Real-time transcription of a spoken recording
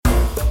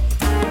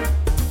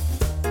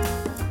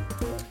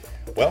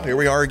Well, here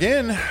we are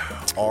again.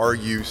 Are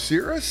You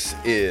Serious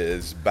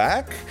is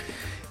back.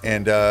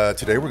 And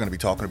today we're going to be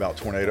talking about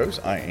tornadoes.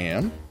 I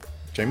am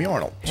Jamie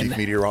Arnold, Chief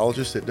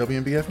Meteorologist at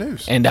WNBF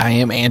News. And I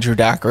am Andrew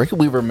Docker.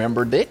 We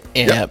remembered it.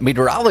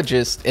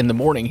 Meteorologist in the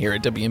morning here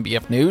at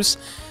WNBF News.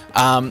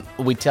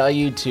 We tell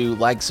you to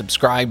like,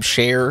 subscribe,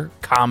 share,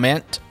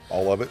 comment.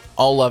 All of it?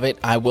 All of it.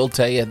 I will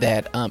tell you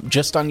that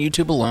just on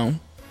YouTube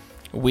alone,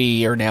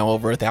 we are now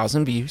over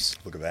 1,000 views.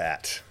 Look at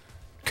that.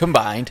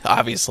 Combined,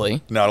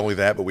 obviously. Not only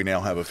that, but we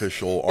now have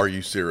official Are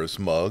You Serious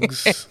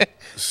mugs.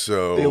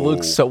 So They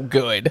look so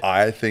good.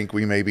 I think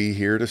we may be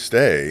here to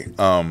stay.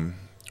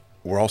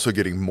 We're also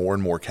getting more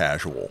and more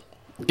casual,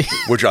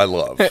 which I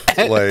love.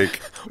 Like,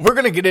 we're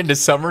going to get into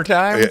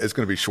summertime. It's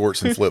going to be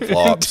shorts and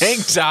flip-flops.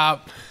 Tank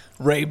top,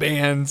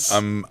 Ray-Bans.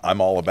 I'm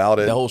all about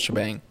it. The whole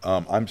shebang.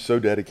 I'm so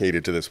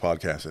dedicated to this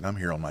podcast, and I'm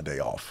here on my day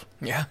off.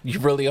 Yeah, you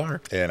really are.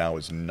 And I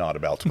was not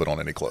about to put on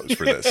any clothes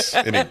for this.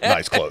 Any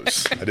nice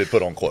clothes. I did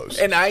put on clothes.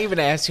 And I even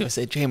asked you, I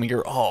said, Jamie,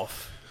 you're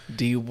off.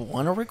 Do you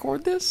want to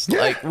record this?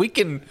 Yeah. Like, we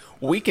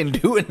can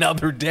do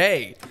another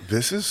day.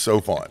 This is so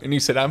fun. And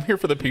you said, I'm here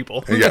for the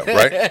people. Yeah,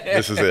 right?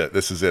 This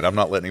is it. I'm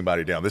not letting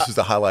anybody down. This is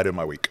the highlight of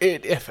my week.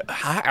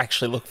 I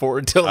actually look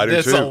forward to I do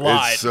this too. a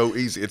lot. It's so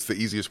easy. It's the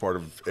easiest part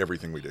of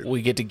everything we do.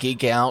 We get to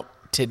geek out.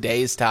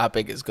 Today's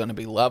topic is going to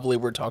be lovely.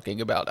 We're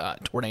talking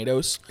about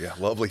tornadoes. Yeah,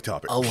 lovely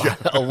topic. A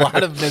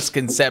lot of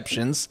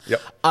misconceptions.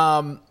 Yep.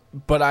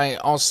 But I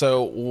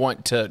also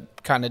want to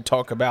kind of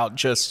talk about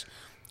just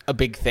a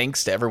big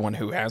thanks to everyone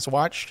who has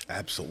watched.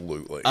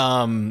 Absolutely.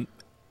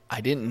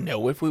 I didn't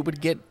know if we would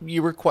get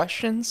your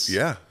questions.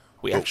 Yeah.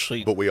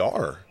 But we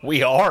are.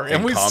 We are,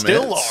 and we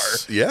still are.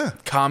 Yeah.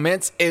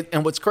 Comments.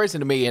 And what's crazy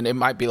to me, and it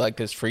might be like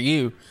this for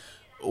you,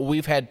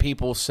 we've had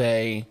people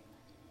say,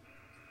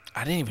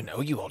 I didn't even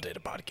know you all did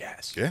a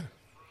podcast. Yeah.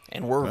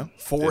 And we're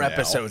 4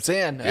 episodes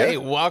in. Yeah. Hey,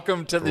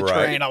 welcome to the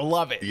train. I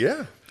love it.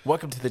 Yeah.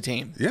 Welcome to the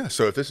team. Yeah.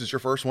 So if this is your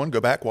first one,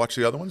 go back, watch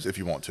the other ones if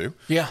you want to.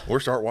 Yeah.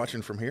 Or start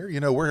watching from here. You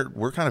know,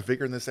 we're kind of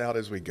figuring this out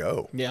as we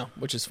go. Yeah,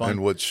 which is fun.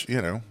 And which,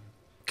 you know.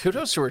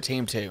 Kudos to our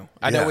team, too.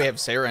 I know we have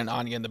Sarah and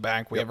Anya in the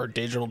back. We have our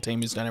digital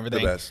team who's done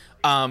everything. The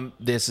best.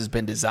 This has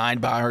been designed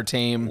by our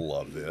team.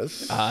 Love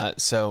this.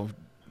 So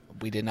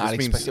we did not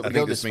expect it to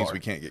go this far. This means we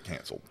can't get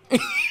canceled.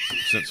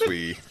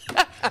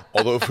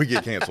 Although if we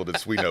get canceled,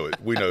 we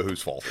know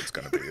whose fault it's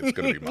going to be. It's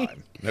going to be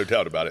mine, no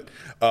doubt about it.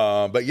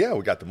 But yeah,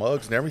 we got the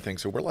mugs and everything,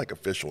 so we're like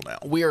official now.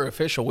 We are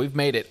official. We've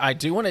made it. I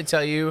do want to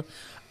tell you,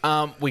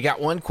 we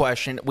got one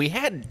question. We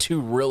had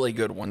 2 really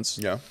good ones.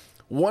 Yeah.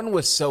 One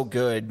was so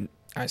good,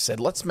 I said,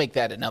 let's make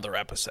that another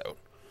episode.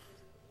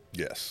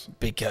 Yes.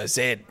 Because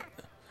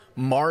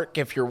Mark,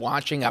 if you're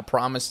watching, I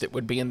promised it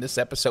would be in this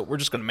episode. We're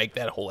just going to make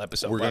that a whole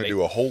episode. We're going to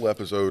do a whole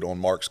episode on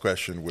Mark's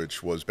question,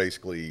 which was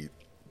basically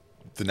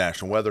the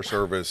National Weather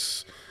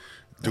Service.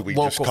 Do we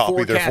just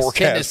copy their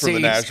forecast from the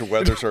National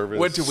Weather Service?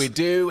 What do we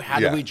do? How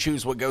do we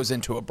choose what goes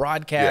into a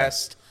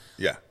broadcast?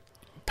 Yeah.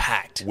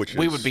 Packed.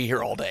 We would be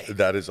here all day.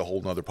 That is a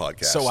whole nother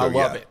podcast. So I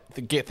love it.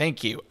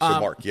 Thank you. So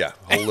Mark,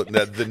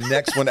 the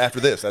next one after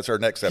this, that's our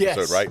next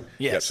episode, right?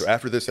 Yes. Yeah, so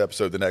after this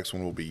episode, the next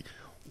one will be,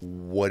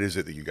 what is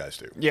it that you guys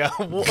do? Yeah.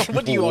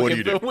 What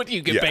do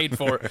you get paid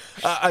for?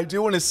 I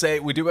do want to say,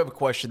 we do have a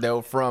question,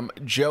 though, from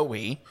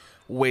Joey,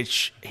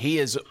 which he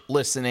is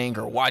listening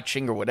or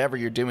watching or whatever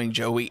you're doing,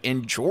 Joey,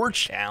 in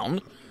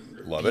Georgetown.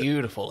 Love it.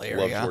 Beautiful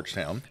area. Love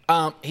Georgetown.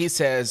 He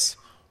says,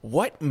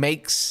 what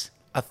makes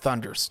a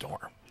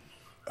thunderstorm?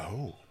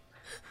 Oh.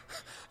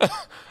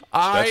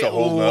 I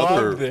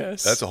love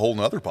this. That's a whole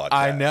nother podcast.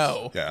 I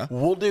know. Yeah.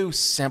 We'll do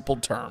simple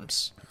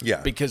terms.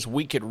 Yeah. Because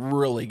we could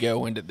really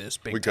go into this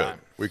big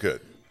time. We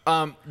could.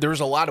 There's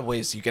a lot of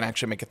ways you can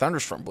actually make a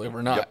thunderstorm, believe it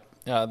or not.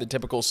 Yep. The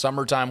typical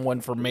summertime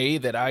one for me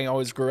that I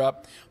always grew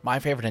up, my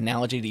favorite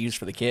analogy to use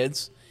for the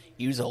kids,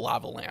 use a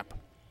lava lamp.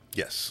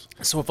 Yes.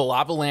 So if a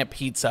lava lamp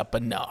heats up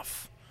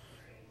enough,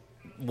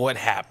 what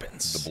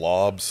happens? The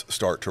blobs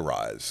start to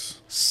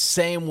rise.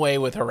 Same way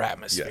with our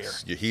atmosphere.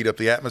 Yes. You heat up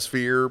the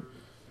atmosphere,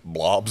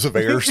 blobs of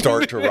air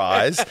start to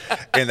rise,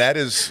 and that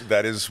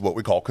is what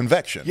we call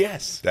convection.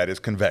 Yes. That is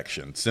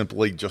convection.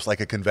 Simply just like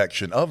a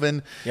convection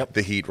oven,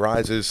 the heat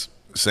rises.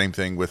 Same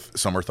thing with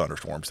summer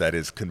thunderstorms. That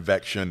is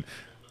convection,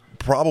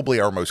 probably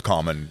our most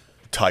common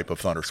type of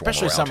thunderstorm,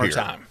 especially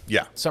summertime.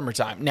 Here. Yeah.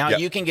 Summertime. Now,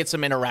 you can get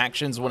some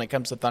interactions when it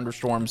comes to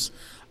thunderstorms,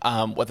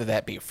 whether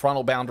that be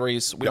frontal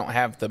boundaries. We don't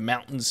have the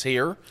mountains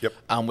here,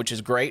 which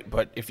is great.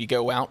 But if you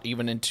go out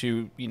even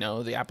into,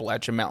 the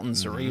Appalachian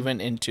Mountains or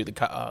even into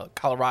the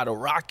Colorado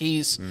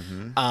Rockies,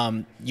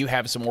 you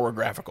have some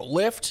orographical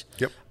lift.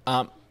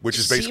 Which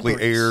is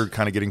basically air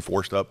kind of getting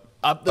forced up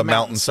the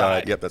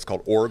mountainside. Yep, that's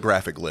called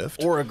orographic lift.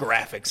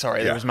 Orographic,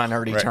 sorry, that was my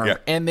nerdy term. Yeah.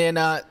 And then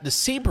the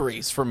sea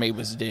breeze for me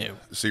was new.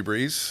 Sea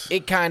breeze?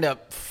 It kind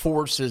of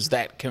forces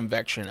that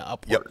convection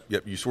upward.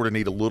 Yep. You sort of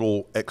need a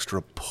little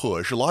extra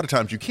push. A lot of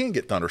times you can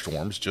get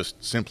thunderstorms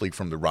just simply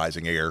from the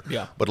rising air.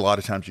 Yeah. But a lot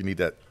of times you need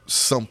that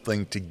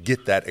something to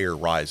get that air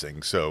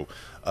rising. So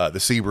the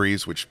sea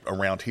breeze, which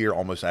around here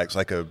almost acts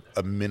like a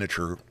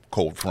miniature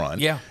cold front.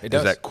 Yeah, it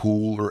does. As that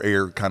cooler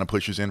air kind of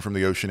pushes in from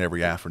the ocean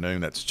every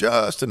afternoon, that's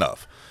just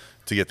enough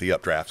to get the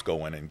updrafts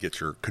going and get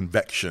your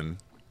convection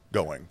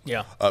going.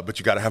 Yeah. But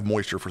you got to have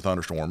moisture for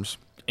thunderstorms.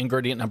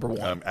 Ingredient number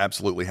one.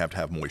 Absolutely have to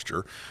have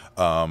moisture.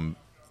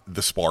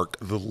 The spark,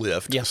 the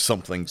lift,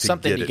 something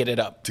to get it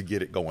up. To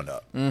get it going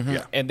up. Mm-hmm.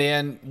 Yeah. And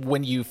then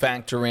when you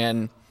factor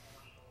in,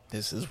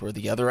 this is where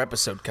the other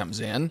episode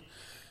comes in,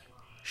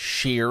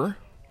 shear,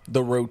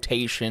 the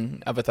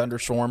rotation of a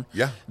thunderstorm.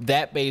 Yeah.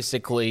 That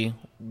basically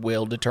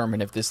will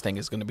determine if this thing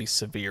is going to be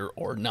severe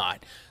or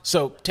not.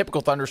 So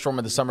typical thunderstorm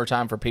in the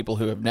summertime for people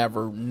who have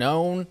never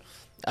known,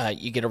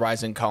 you get a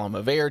rising column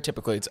of air.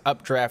 Typically it's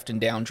updraft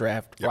and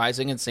downdraft,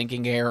 rising and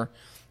sinking air.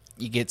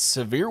 You get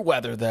severe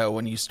weather, though,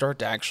 when you start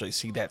to actually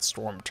see that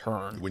storm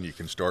turn. When you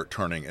can start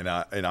turning. And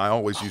I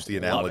always use the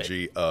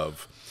analogy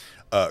of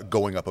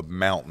going up a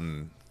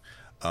mountain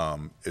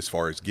as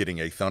far as getting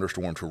a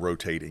thunderstorm to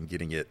rotate and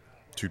getting it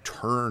to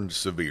turn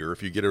severe.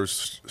 If you get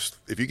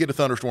a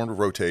thunderstorm to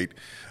rotate,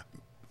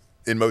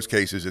 in most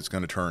cases it's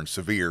going to turn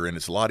severe, and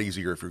it's a lot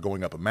easier if you're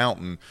going up a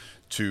mountain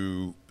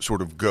to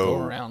sort of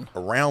go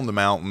around the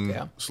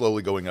mountain,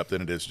 slowly going up,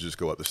 than it is to just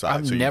go up the side.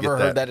 I've never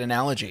heard that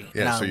analogy.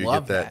 Yeah, and so I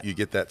love that. You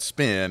get that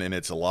spin, and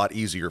it's a lot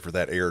easier for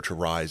that air to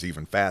rise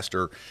even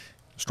faster.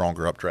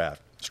 Stronger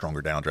updraft,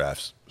 stronger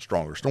downdrafts,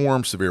 stronger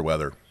storms, severe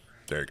weather.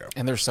 There you go.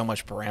 And there's so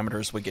much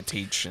parameters we could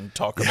teach and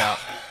talk about.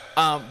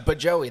 But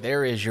Joey,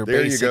 there is your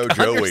there basic you go,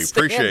 Joey.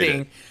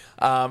 Appreciate it.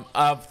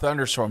 Of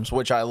thunderstorms,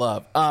 which I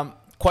love.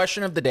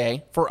 Question of the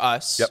day for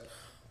us.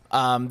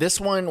 Yep.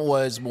 This one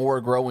was more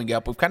growing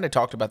up. We've kind of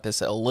talked about this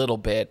a little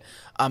bit.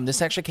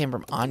 This actually came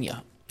from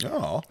Anya.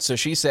 Oh. So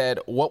she said,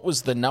 what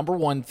was the number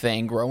one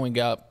thing growing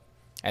up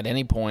at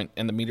any point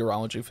in the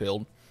meteorology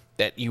field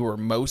that you were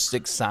most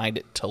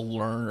excited to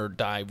learn or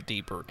dive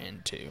deeper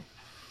into?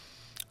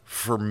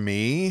 For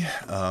me,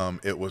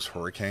 it was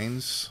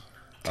hurricanes.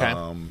 Okay.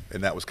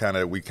 And that was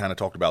we kind of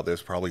talked about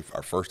this probably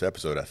our first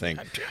episode, I think.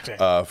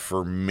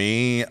 For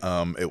me,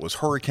 it was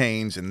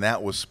hurricanes, and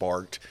that was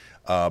sparked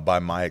by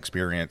my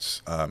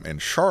experience in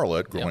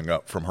Charlotte growing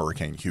up from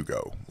Hurricane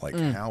Hugo. Like,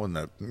 how in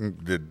the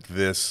did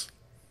this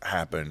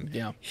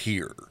happen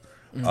here?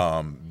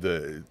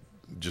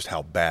 Just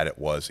how bad it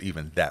was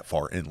even that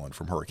far inland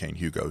from Hurricane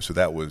Hugo. So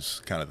that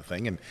was kind of the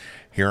thing. And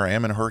here I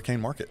am in a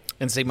hurricane market.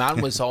 And see, mine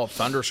was all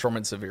thunderstorm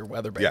and severe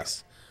weather base. Yeah.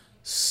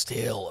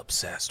 Still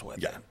obsessed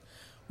with it.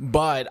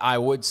 But I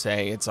would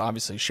say it's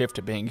obviously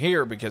shifted being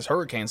here because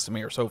hurricanes to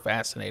me are so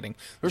fascinating.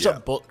 There's a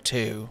book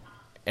too,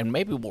 and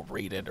maybe we'll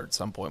read it at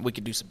some point. We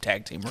could do some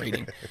tag team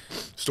reading.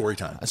 Story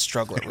time. I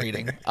struggle at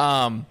reading.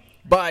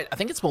 But I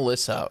think it's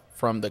Melissa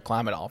from the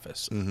Climate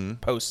Office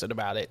posted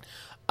about it.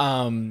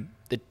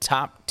 The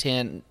top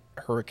 10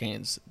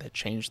 hurricanes that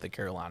changed the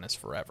Carolinas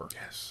forever.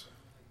 Yes.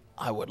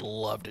 I would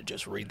love to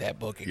just read that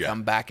book and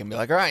come back and be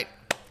like, all right,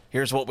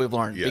 here's what we've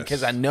learned. Yes.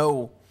 Because I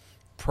know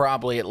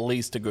probably at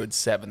least a good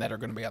 7 that are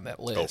going to be on that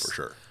list. Oh, for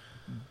sure.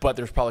 But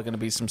there's probably going to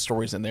be some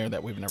stories in there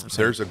that we've never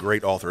seen. There's a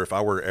great author. If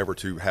I were ever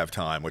to have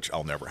time, which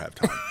I'll never have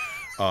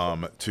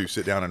time, to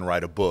sit down and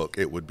write a book,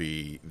 it would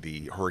be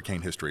the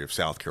hurricane history of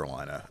South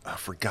Carolina. I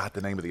forgot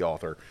the name of the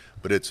author,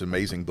 but it's an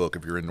amazing book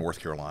if you're in North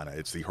Carolina.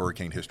 It's the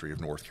hurricane history of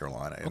North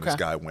Carolina. And this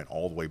guy went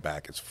all the way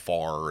back as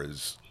far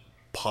as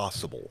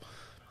possible,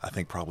 I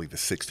think probably the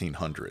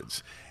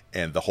 1600s.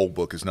 And the whole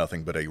book is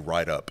nothing but a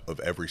write-up of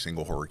every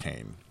single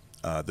hurricane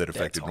that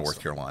affected North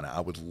Carolina.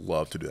 I would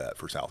love to do that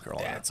for South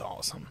Carolina. That's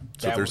awesome.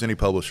 So if there's any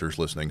publishers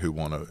listening who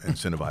want to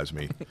incentivize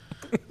me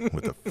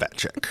with a fat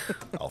check,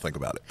 I'll think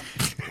about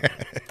it.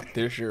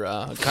 There's your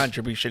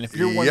contribution. If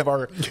you're one of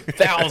our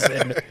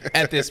 1,000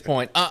 at this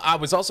point. I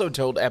was also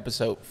told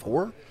episode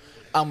 4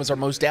 was our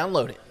most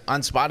downloaded on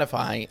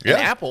Spotify and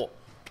Apple.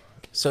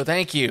 So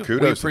thank you.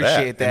 Kudos we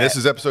appreciate that. And this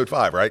is episode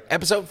 5, right?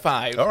 Episode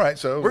 5. All right,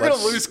 so we're going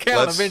to lose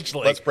count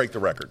eventually. Let's break the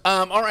record.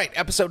 All right,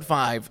 episode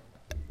 5.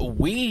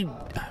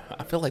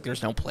 I feel like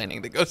there's no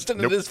planning that goes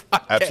into this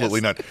podcast. Absolutely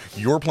not.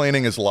 Your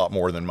planning is a lot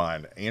more than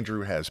mine.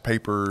 Andrew has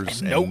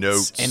papers and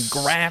notes and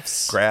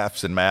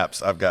graphs and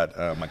maps. I've got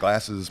my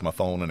glasses, my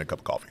phone, and a cup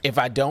of coffee. If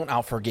I don't,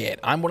 I'll forget.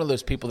 I'm one of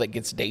those people that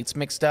gets dates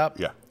mixed up.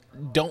 Yeah.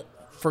 Don't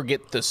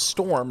forget the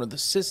storm or the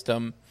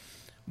system,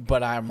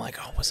 but I'm like,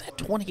 oh, was that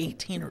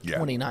 2018 or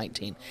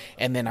 2019?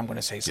 And then I'm going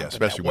to say something. Yeah,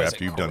 especially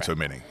after you've done so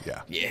many.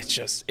 Yeah. Yeah,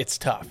 it's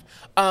tough.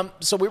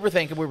 So we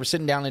were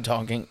sitting down and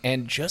talking,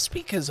 and just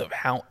because of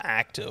how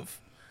active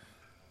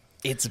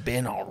it's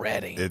been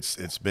already,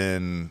 it's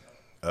been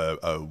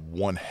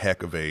one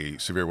heck of a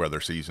severe weather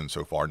season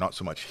so far. Not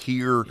so much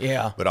here,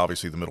 but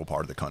obviously the middle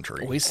part of the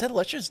country. We said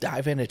let's just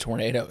dive into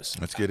tornadoes.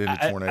 Let's get into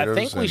tornadoes.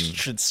 I think we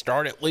should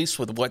start at least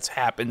with what's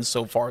happened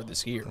so far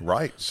this year.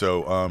 Right.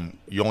 So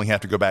you only have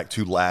to go back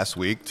to last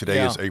week.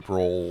 Today is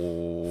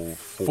April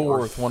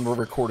 4th when we're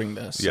recording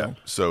this. So. Yeah.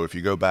 So if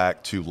you go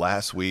back to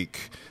last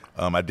week,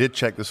 I did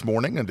check this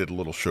morning and did a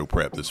little show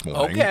prep this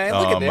morning. Okay,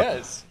 look at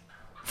this.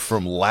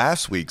 from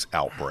last week's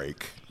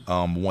outbreak,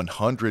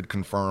 100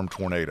 confirmed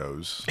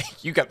tornadoes.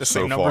 You got the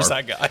same numbers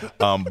I got.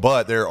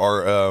 But there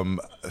are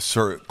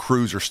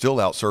crews are still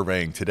out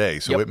surveying today,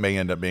 so it may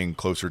end up being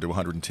closer to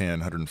 110,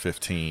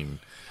 115.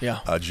 Yeah.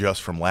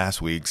 Just from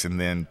last week's, and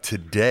then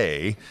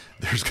today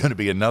there's going to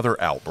be another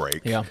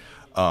outbreak. Yeah.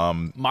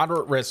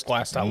 Moderate risk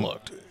last I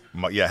looked.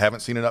 Yeah,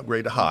 haven't seen an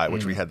upgrade to high,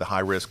 which we had the high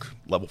risk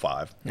level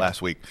 5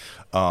 last week.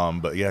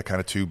 But yeah, kind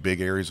of 2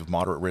 big areas of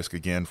moderate risk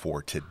again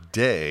for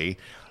today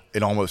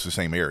in almost the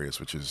same areas,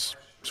 which is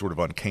sort of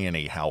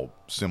uncanny how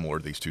similar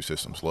these two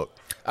systems look.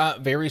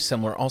 Very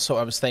similar. Also,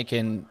 I was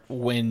thinking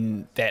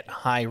when that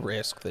high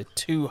risk, the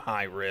 2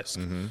 high risk,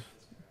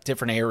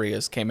 different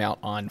areas came out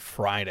on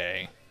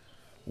Friday.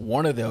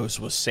 One of those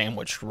was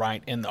sandwiched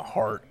right in the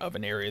heart of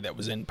an area that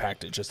was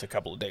impacted just a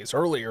couple of days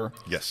earlier.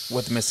 Yes.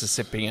 With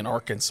Mississippi and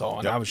Arkansas.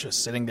 And I was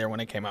just sitting there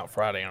when it came out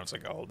Friday, and I was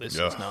like, oh, this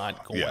is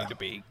not going to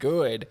be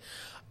good.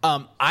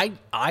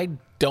 I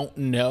don't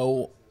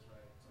know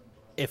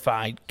if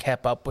I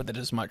kept up with it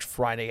as much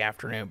Friday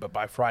afternoon, but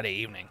by Friday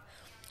evening,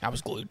 I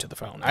was glued to the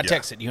phone. I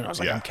texted you, and I was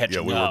like, I'm catching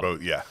up. Yeah, we were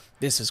both,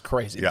 This is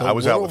crazy. Yeah, I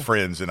was out with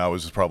friends, and I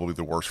was probably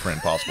the worst friend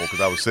possible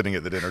because I was sitting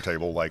at the dinner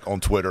table, like on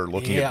Twitter,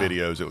 looking at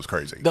videos. It was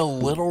crazy. The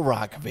Little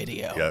Rock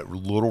video. Yeah,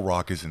 Little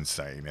Rock is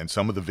insane. And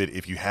some of the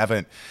if you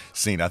haven't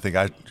seen, I think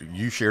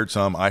you shared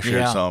some, I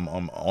shared some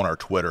on our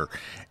Twitter.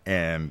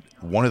 And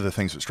one of the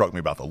things that struck me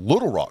about the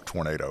Little Rock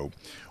tornado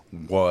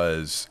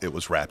was it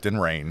was wrapped in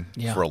rain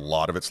for a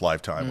lot of its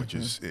lifetime, which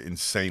is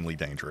insanely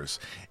dangerous.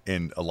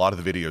 And a lot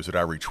of the videos that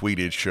I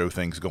retweeted show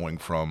things going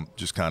from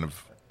just kind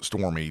of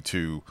stormy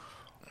to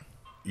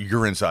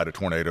you're inside a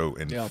tornado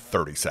in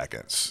 30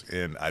 seconds.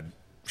 And I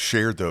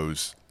shared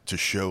those to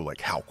show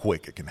like how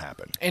quick it can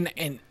happen.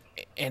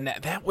 And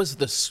that was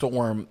the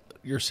storm.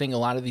 You're seeing a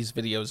lot of these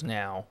videos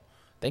now.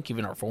 I think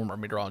even our former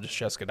meteorologist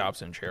Jessica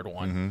Dobson shared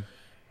one.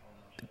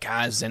 The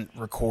guy's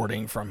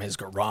recording from his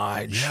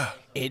garage. Yeah.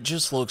 It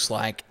just looks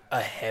like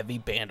a heavy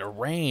band of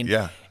rain.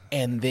 Yeah.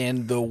 And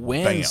then the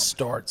wind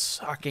starts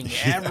sucking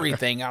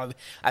everything out of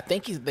I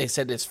think they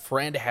said his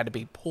friend had to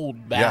be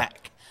pulled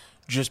back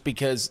just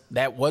because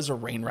that was a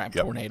rain-wrapped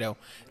tornado.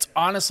 It's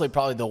honestly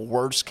probably the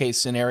worst-case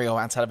scenario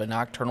outside of a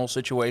nocturnal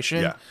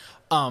situation. Yeah.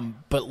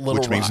 But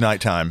Which means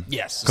nighttime.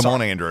 Yes. Come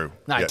on, Andrew.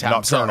 Nighttime.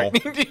 Nocturnal.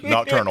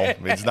 Nocturnal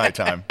means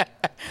nighttime.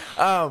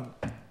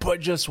 But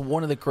just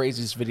one of the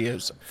craziest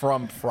videos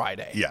from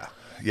Friday. Yeah.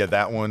 Yeah,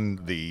 that one,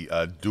 the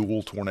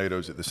dual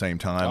tornadoes at the same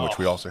time, which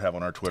we also have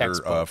on our Twitter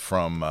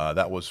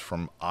that was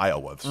from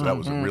Iowa. So that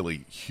was a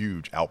really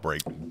huge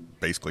outbreak,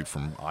 basically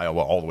from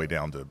Iowa all the way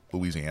down to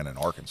Louisiana and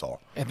Arkansas.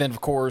 And then,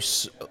 of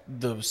course,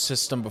 the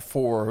system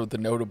before, the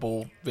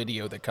notable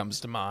video that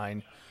comes to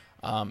mind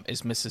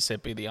is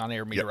Mississippi, the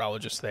on-air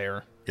meteorologist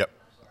there. Yep.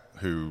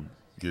 Who,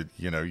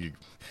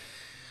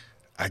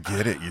 I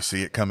get it. You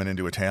see it coming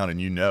into a town, and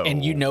you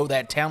know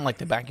that town like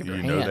the back of your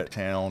hand. You know that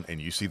town,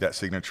 and you see that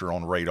signature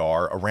on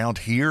radar. Around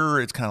here,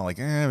 it's kind of like,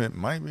 it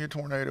might be a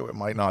tornado, it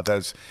might not.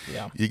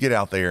 You get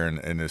out there,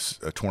 and it's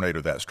a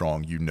tornado that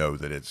strong, you know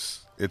that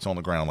it's on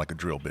the ground like a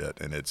drill bit,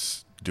 and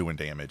it's doing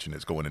damage, and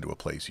it's going into a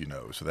place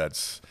So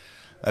that's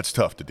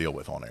tough to deal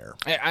with on air.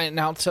 And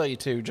I'll tell you,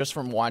 too, just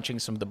from watching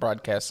some of the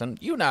broadcasts,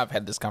 and you and I have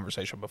had this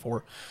conversation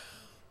before,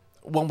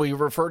 when we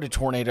refer to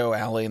Tornado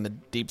Alley in the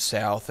Deep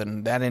South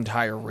and that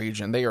entire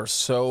region, they are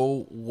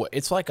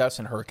it's like us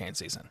in hurricane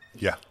season.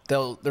 Yeah.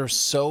 They're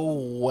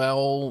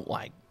so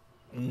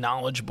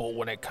knowledgeable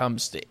when it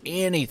comes to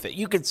anything.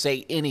 You could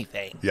say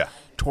anything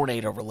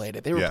tornado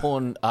related. They were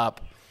pulling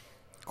up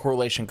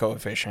correlation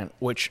coefficient,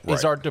 which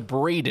is our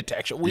debris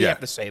detection. We have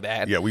to say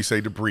that. Yeah, we say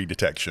debris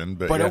detection.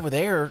 But over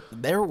there,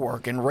 they're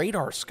working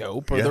radar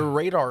scope or their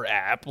radar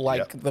app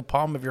the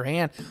palm of your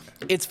hand.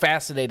 It's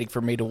fascinating for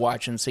me to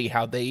watch and see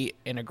how they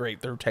integrate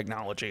their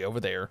technology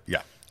over there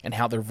and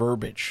how their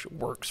verbiage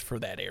works for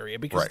that area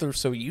because they're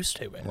so used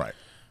to it. Right.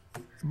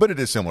 But it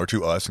is similar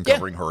to us in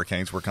covering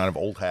hurricanes. We're kind of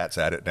old hats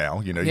at it now.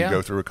 You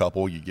go through a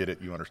couple, you get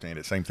it, you understand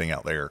it. Same thing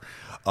out there.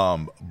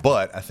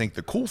 But I think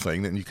the cool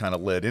thing that you kind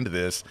of led into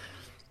this,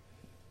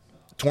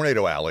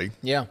 Tornado Alley.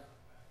 Yeah.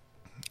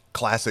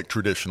 Classic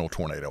traditional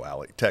tornado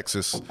alley.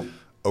 Texas,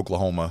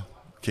 Oklahoma,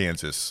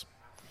 Kansas,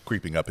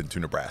 creeping up into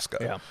Nebraska.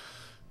 Yeah.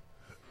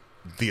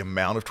 The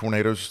amount of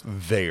tornadoes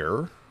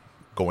there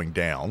going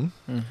down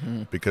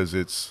because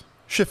it's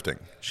shifting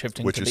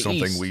which is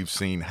something east. We've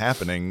seen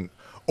happening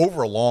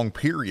over a long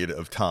period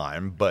of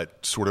time,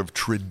 but sort of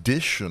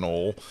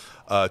traditional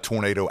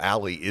Tornado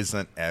Alley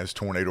isn't as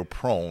tornado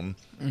prone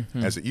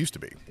as it used to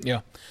be.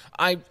 Yeah.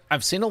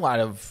 I've seen a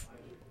lot of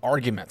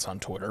arguments on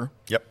Twitter.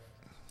 Yep.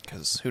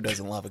 Because who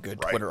doesn't love a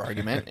good Twitter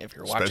argument if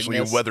you're watching Especially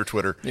in weather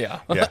Twitter. Yeah.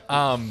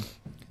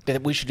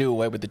 That we should do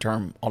away with the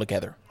term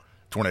altogether.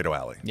 Tornado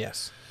Alley.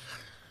 Yes.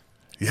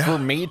 Yeah. For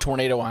me,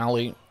 Tornado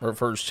Alley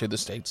refers to the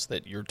states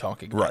that you're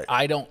talking about. Right.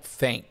 I don't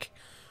think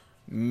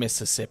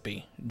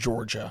Mississippi,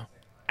 Georgia,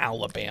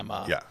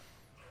 Alabama,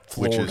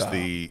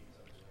 Florida.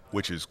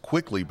 Which is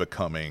quickly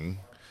becoming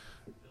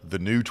the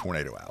new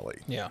Tornado Alley.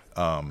 Yeah.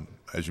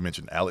 As you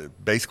mentioned,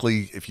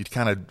 basically, if you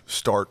kind of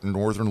start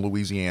northern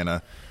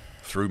Louisiana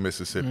through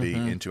Mississippi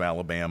into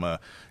Alabama,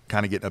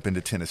 kind of getting up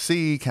into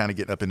Tennessee, kind of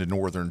getting up into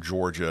northern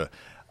Georgia.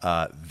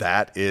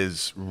 That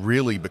is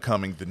really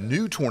becoming the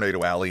new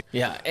tornado alley.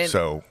 Yeah,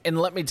 and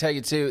let me tell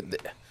you too,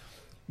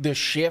 the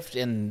shift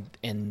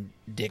in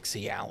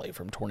Dixie Alley,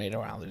 from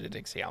Tornado Alley to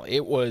Dixie Alley,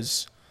 it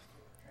was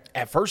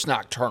at first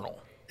nocturnal.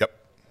 Yep.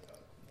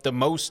 The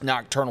most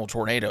nocturnal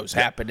tornadoes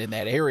happened in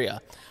that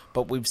area,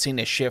 but we've seen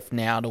a shift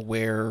now to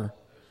where,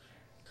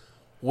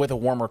 with a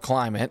warmer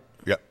climate,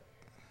 Yep.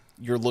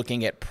 you're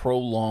looking at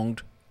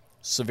prolonged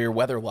severe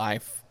weather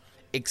life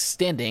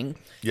extending.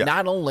 Yeah.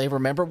 Not only,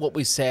 remember what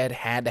we said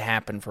had to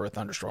happen for a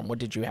thunderstorm. What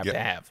did you have to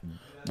have?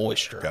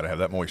 Moisture. Got to have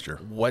that moisture.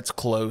 What's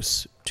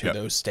close to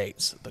those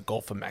states? The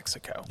Gulf of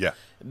Mexico. Yeah.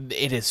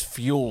 It is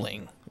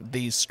fueling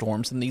these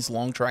storms and these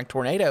long track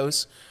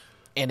tornadoes,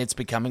 and it's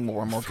becoming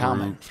more and more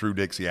common. Through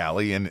Dixie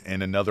Alley and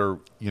another,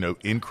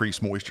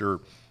 increased moisture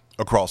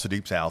across the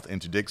Deep South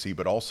into Dixie,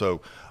 but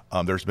also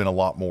there's been a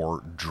lot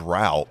more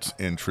drought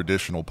in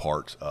traditional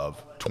parts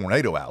of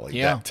Tornado Alley,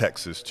 that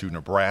Texas to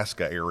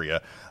Nebraska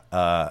area,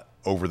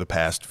 over the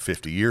past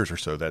 50 years or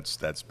so.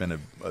 That's been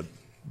a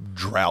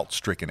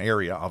drought-stricken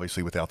area.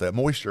 Obviously, without that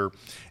moisture,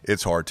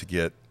 it's hard to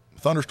get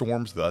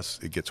thunderstorms. Thus,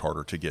 it gets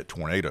harder to get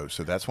tornadoes.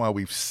 So that's why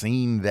we've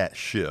seen that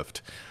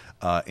shift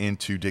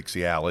into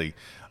Dixie Alley.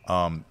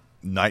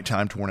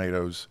 Nighttime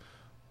tornadoes,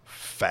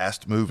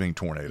 fast-moving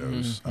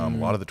tornadoes. A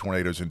lot of the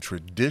tornadoes in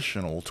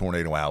traditional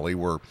Tornado Alley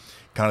were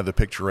kind of the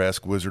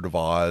picturesque Wizard of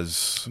Oz,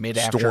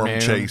 storm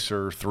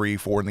chaser, 3,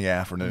 4 in the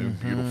afternoon,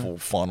 beautiful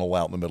funnel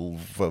out in the middle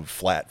of a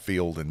flat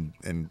field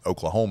in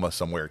Oklahoma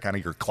somewhere, kind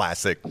of your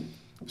classic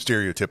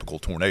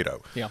stereotypical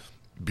tornado. Yeah.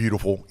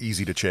 Beautiful,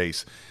 easy to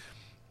chase,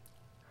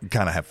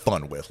 kind of have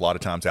fun with, a lot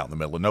of times out in the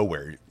middle of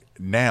nowhere.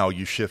 Now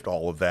you shift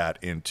all of that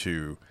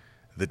into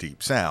the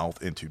Deep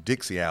South, into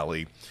Dixie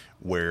Alley,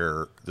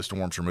 where the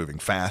storms are moving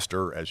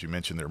faster. As you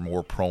mentioned, they're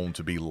more prone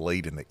to be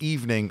late in the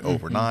evening,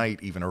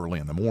 overnight, even early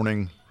in the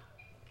morning.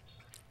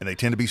 And they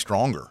tend to be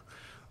stronger.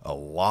 A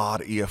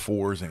lot of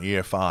EF4s and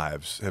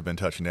EF5s have been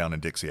touching down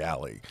in Dixie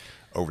Alley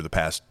over the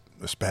past,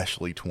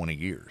 especially 20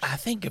 years. I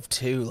think of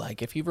two,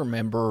 like if you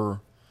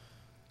remember,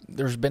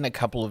 there's been a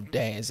couple of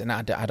days, and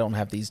I don't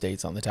have these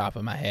dates on the top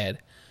of my head.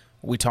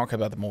 We talk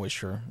about the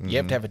moisture. You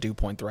have to have a dew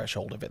point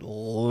threshold of at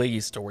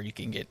least, or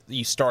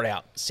you start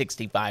out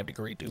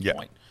 65-degree dew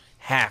point.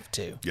 Have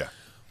to. Yeah.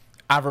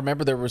 I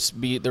remember there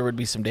would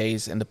be some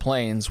days in the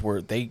plains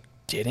where they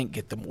didn't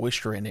get the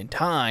moisture in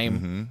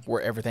time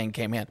where everything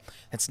came in.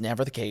 That's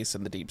never the case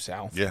in the Deep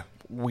South. Yeah.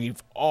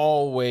 We've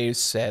always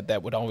said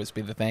that would always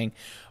be the thing.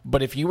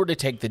 But if you were to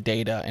take the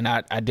data, and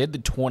I did the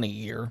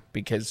 20-year,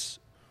 because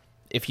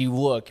if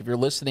you're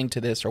listening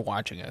to this or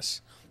watching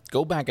us,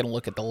 go back and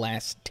look at the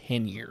last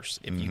 10 years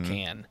if you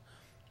can.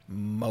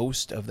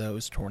 Most of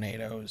those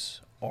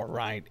tornadoes are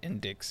right in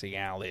Dixie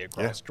Alley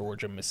across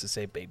Georgia,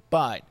 Mississippi.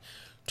 But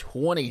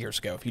 20 years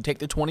ago, if you take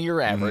the 20-year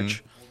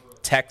average,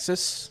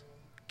 Texas,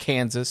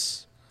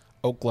 Kansas,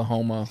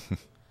 Oklahoma,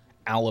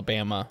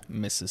 Alabama,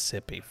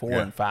 Mississippi, 4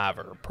 and 5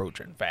 are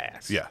approaching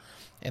fast. Yeah.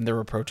 And they're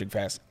approaching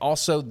fast.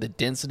 Also, the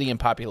density and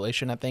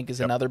population, I think, is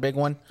another big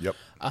one. Yep.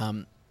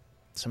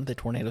 Some of the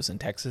tornadoes in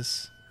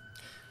Texas,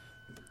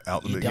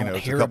 It's a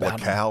hear couple of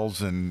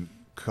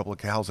about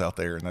cows out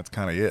there, and that's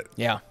kind of it.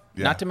 Yeah.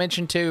 Not to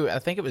mention, too, I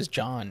think it was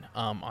John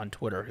on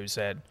Twitter who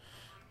said,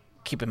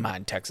 keep in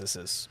mind Texas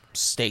is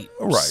state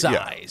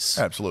size.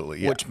 Yeah. Absolutely,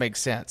 yeah. Which makes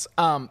sense.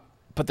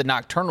 But the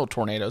nocturnal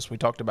tornadoes, we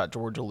talked about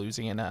Georgia,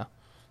 Louisiana,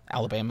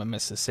 Alabama,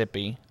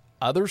 Mississippi.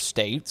 Other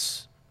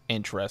states,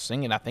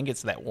 interesting, and I think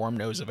it's that warm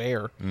nose of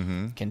air,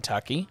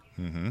 Kentucky,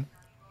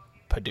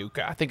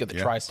 Paducah. I think of the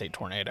tri-state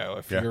tornado.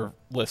 If you're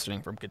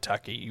listening from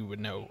Kentucky, you would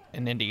know.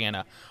 In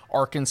Indiana,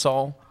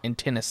 Arkansas, and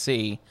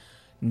Tennessee,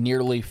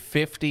 nearly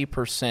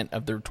 50%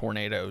 of their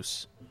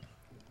tornadoes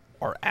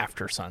are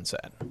after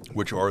sunset.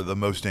 Which are the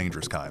most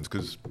dangerous kinds,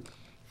 because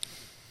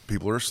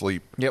people are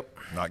asleep,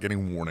 not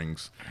getting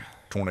warnings,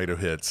 tornado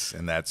hits,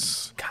 and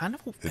that's kind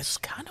of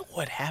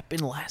what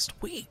happened last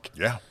week.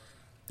 Yeah.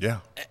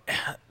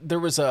 There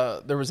was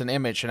an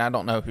image, and I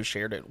don't know who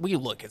shared it. We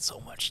look at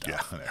so much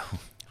stuff. Yeah, I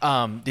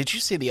know. Did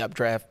you see the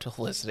updraft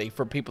helicity?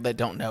 For people that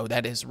don't know,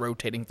 that is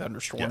rotating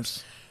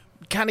thunderstorms.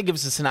 Yes. Kind of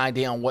gives us an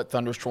idea on what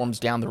thunderstorms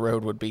down the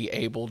road would be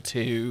able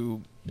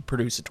to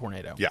produce a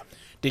tornado. Yeah.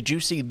 Did you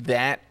see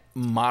that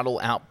model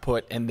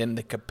output and then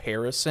the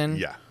comparison?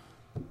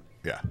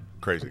 Yeah.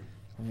 Crazy.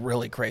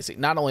 Really crazy.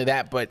 Not only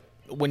that, but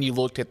when you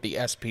looked at the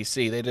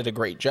SPC, they did a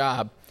great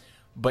job.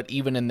 But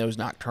even in those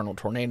nocturnal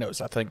tornadoes,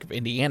 I think of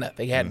Indiana,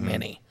 they had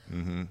many.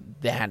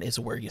 That is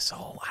where you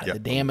saw a lot of the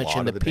damage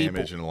and the people,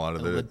 damage and a lot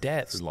of the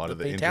deaths, a lot of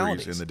the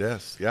fatalities. injuries and the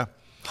deaths. Yeah.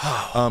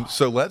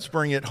 So let's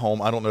bring it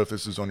home. I don't know if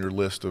this is on your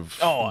list of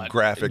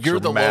graphics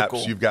or maps.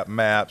 Local. You've got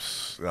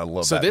maps. I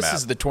love that. So this map.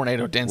 is the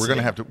tornado density. We're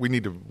gonna have to.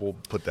 We'll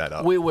put that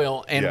up. We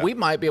will, and we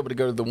might be able to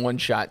go to the one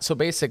shot. So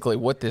basically,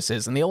 what this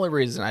is, and the only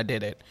reason I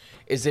did it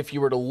is if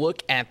you were to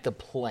look at the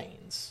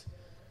plains.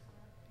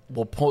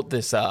 We'll put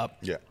this up.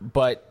 Yeah.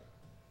 But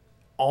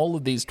all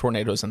of these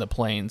tornadoes in the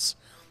plains,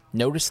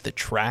 notice the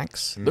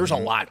tracks. There's a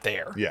lot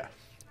there. Yeah.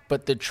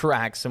 But the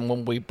tracks, and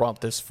when we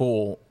brought this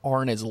full,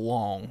 aren't as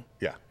long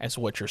Yeah. as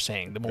what you're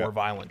saying, the more Yeah.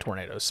 violent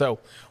tornadoes. So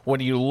when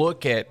you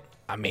look at,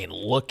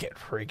 look at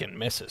freaking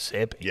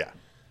Mississippi. Yeah.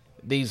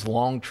 These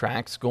long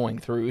tracks going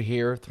through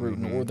here, through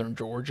Mm-hmm. northern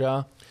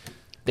Georgia,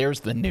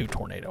 there's the new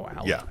tornado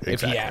alley, Yeah, if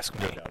exactly. you ask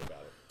me.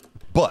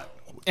 But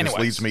this Anyways.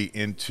 leads me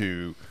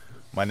into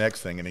my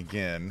next thing. And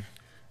again,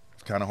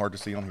 it's kind of hard to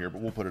see on here,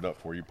 but we'll put it up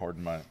for you.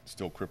 Pardon my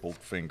still crippled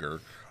finger.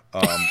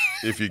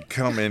 If you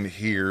come in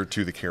here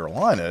to the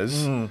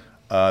Carolinas,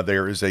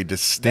 there is a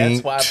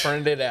distinct. That's why I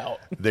printed it out.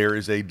 There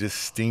is a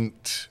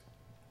distinct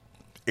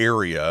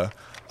area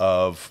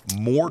of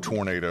more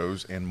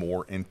tornadoes and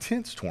more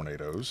intense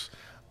tornadoes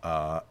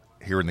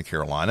here in the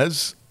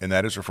Carolinas, and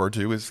that is referred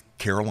to as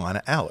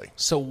Carolina Alley.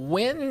 So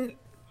when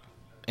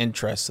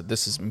interested,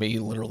 this is me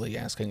literally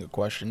asking a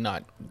question,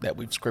 not that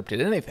we've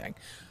scripted anything.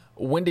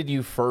 When did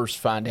you first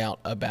find out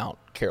about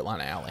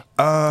Carolina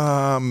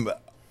Alley?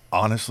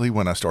 Honestly,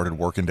 when I started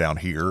working down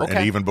here, Okay.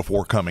 and even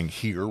before coming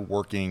here,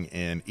 working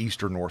in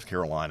eastern North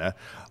Carolina,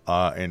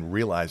 and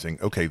realizing,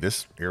 okay,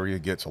 this area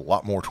gets a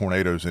lot more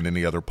tornadoes than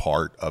any other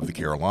part of the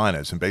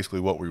Carolinas. And basically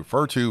what we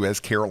refer to as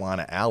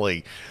Carolina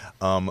Alley,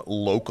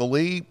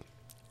 locally,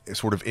 is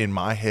sort of in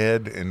my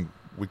head, and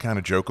we kind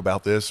of joke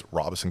about this,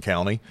 Robeson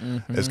County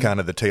is kind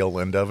of the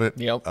tail end of it.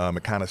 Yep.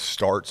 It kind of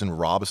starts in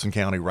Robeson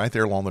County, right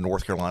there along the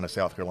North Carolina,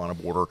 South Carolina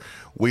border.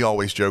 We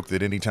always joke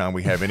that anytime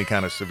we have any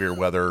kind of severe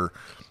weather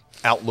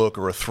outlook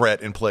or a threat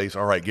in place,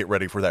 all right, get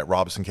ready for that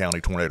Robeson County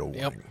tornado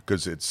warning,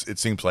 because it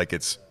seems like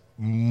it's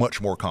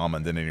much more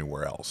common than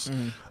anywhere else.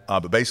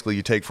 But basically,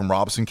 you take from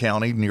Robeson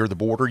County near the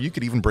border, you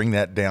could even bring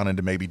that down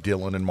into maybe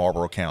Dillon and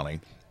Marlboro County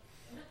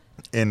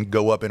and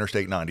go up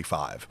Interstate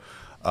 95.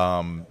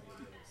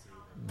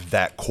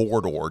 That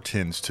corridor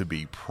tends to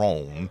be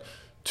prone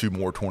to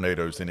more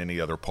tornadoes than any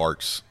other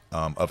parts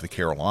of the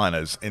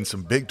Carolinas, and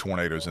some big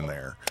tornadoes in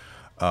there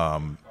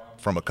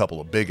from a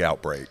couple of big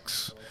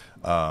outbreaks.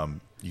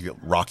 You get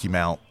Rocky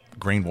Mount,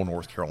 Greenville,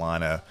 North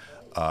Carolina,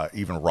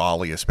 even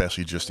Raleigh,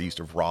 especially just east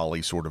of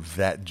Raleigh, sort of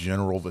that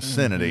general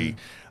vicinity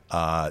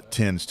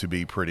tends to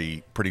be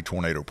pretty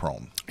tornado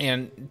prone.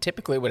 And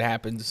typically what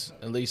happens,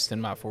 at least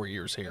in my 4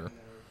 years here,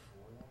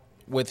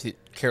 with the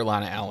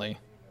Carolina Alley,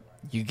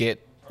 you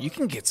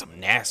can get some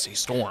nasty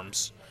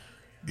storms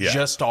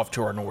just off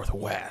to our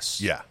northwest.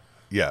 Yeah,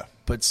 yeah.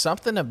 But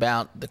something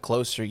about the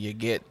closer you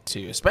get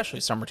to, especially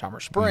summertime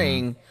or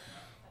spring,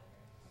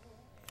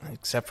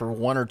 except for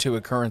one or two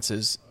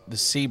occurrences, the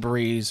sea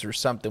breeze or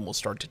something will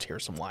start to tear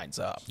some lines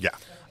up. Yeah.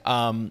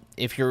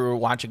 If you're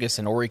watching us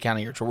in Horry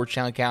County or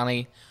Georgetown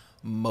County,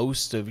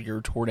 most of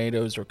your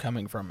tornadoes are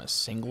coming from a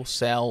single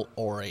cell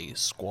or a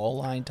squall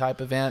line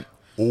type event.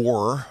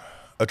 Or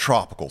a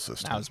tropical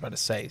system. I was about to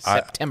say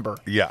September.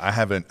 I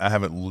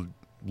haven't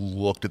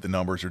looked at the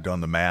numbers or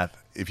done the math.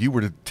 If you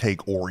were to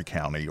take Horry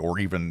County or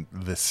even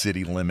the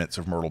city limits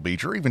of Myrtle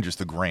Beach or even just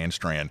the Grand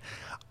Strand,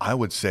 I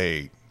would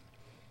say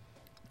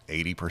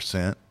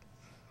 80%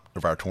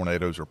 of our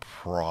tornadoes are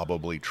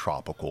probably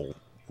tropical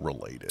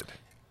related.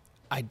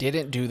 I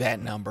didn't do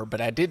that number,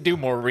 but I did do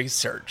more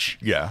research.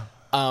 Yeah.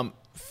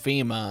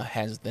 FEMA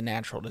has the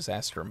natural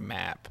disaster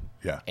map.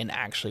 Yeah. And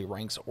actually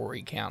ranks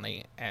Horry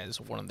County as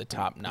one of the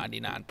top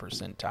 99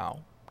 percentile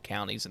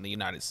counties in the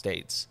United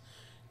States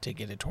to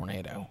get a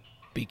tornado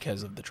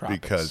because of the tropics.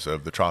 Because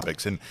of the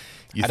tropics. And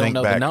you I don't think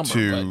know the back number,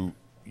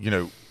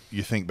 to,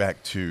 you think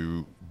back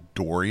to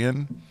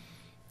Dorian,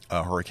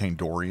 Hurricane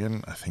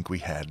Dorian. I think we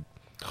had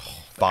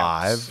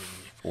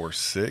 5 or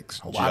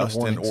 6 lot of just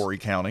in warnings. Horry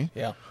County.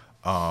 Yeah.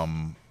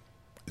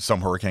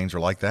 Some hurricanes are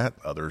like that.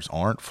 Others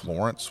aren't.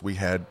 Florence, we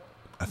had,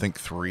 I think,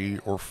 3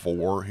 or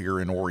 4 here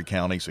in Horry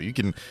County. So you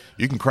can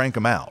crank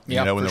them out.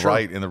 Yeah, in for the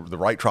sure. the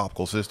right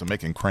tropical system, it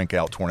can crank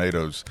out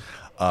tornadoes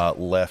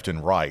left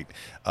and right.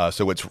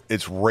 So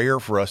it's rare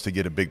for us to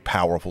get a big,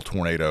 powerful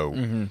tornado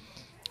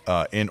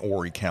in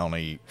Horry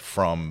County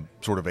from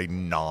sort of a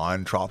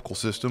non-tropical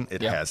system.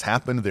 It has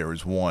happened. There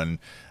is one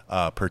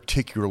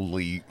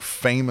particularly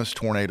famous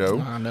tornado.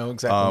 I know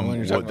exactly what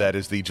you're talking about. That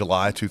is the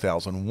July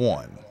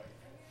 2001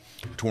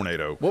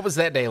 tornado. What was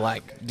that day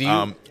like? Do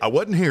you? I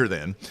wasn't here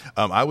then.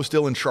 I was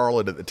still in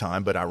Charlotte at the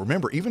time, but I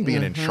remember even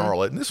being in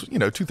Charlotte, and this was,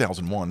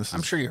 2001. This is,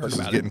 I'm sure you heard this is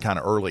about getting kind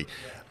of early.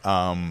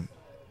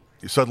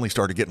 You suddenly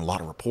started getting a lot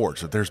of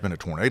reports that there's been a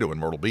tornado in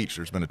Myrtle Beach.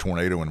 There's been a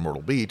tornado in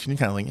Myrtle Beach, and you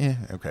kind of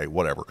think, okay,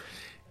 whatever.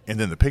 And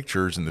then the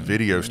pictures and the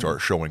videos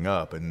start showing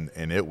up, and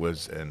it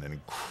was an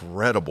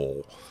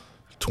incredible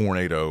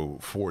tornado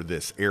for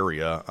this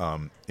area.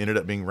 Ended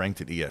up being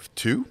ranked at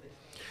EF2.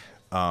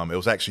 It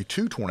was actually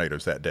 2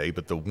 tornadoes that day,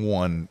 but the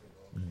one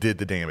did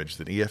the damage.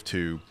 The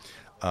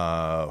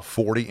EF2,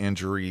 40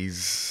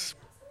 injuries,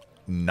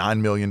 $9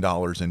 million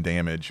in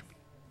damage,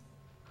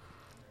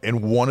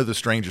 and one of the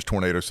strangest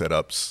tornado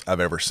setups I've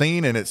ever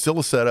seen. And it's still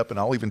a setup, and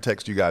I'll even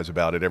text you guys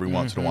about it every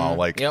once in a while.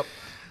 Like, Yep.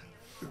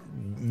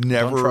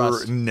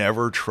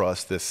 never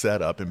trust this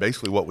setup. And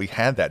basically what we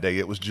had that day,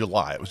 it was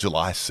July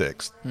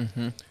 6th.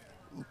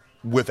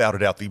 Without a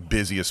doubt, the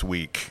busiest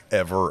week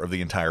ever of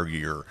the entire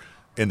year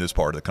in this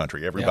part of the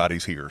country.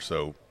 Everybody's here.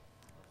 So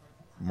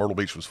Myrtle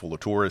Beach was full of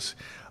tourists.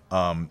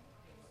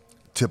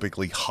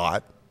 Typically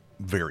hot,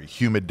 very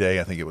humid day.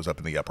 I think it was up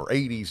in the upper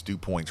 80s. Dew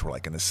points were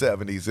like in the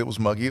 70s. It was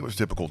muggy. It was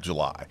typical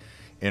July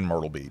in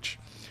Myrtle Beach.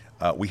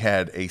 We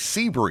had a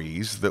sea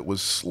breeze that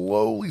was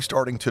slowly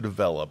starting to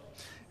develop,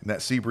 and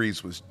that sea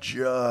breeze was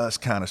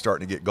just kind of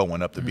starting to get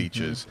going up the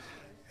beaches.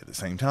 At the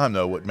same time,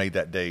 though, what made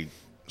that day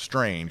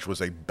strange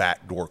was a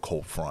backdoor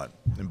cold front.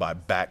 And by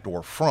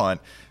backdoor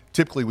front,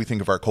 typically we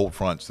think of our cold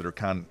fronts that are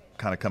kind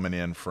of coming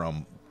in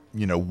from,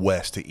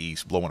 west to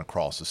east, blowing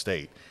across the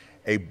state.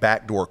 A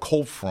backdoor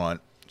cold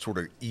front sort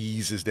of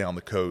eases down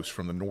the coast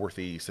from the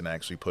northeast and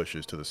actually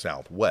pushes to the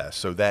southwest.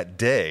 So that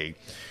day,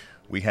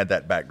 we had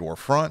that backdoor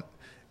front.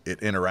 It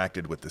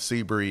interacted with the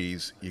sea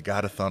breeze. You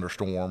got a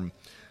thunderstorm,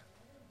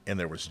 and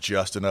there was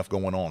just enough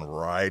going on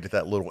right at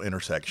that little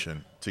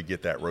intersection to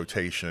get that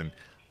rotation.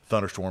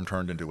 Thunderstorm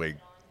turned into a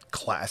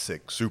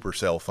classic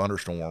supercell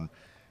thunderstorm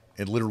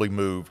and literally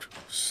moved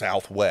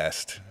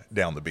southwest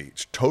down the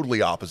beach.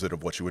 Totally opposite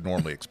of what you would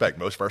normally expect.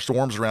 Most of our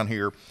storms around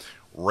here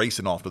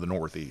racing off to the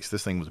northeast.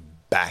 This thing was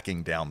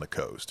backing down the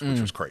coast, which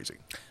was crazy.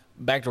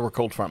 Backdoor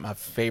cold front, my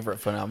favorite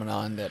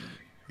phenomenon that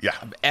Yeah.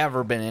 I've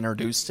ever been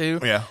introduced to.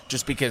 Yeah.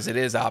 Just because it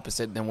is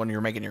opposite than when you're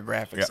making your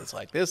graphics. Yeah. It's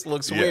like, this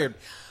looks Yeah. weird.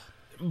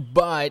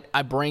 But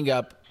I bring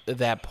up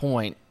that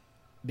point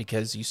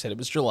because you said it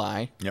was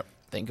July. Yep.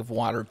 Think of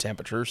water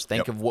temperatures.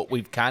 Think Yep. of what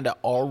we've kind of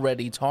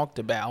already talked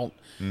about,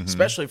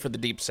 especially for the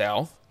Deep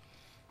South.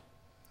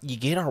 You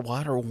get our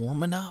water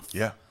warm enough.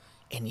 Yeah.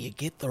 And you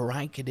get the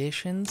right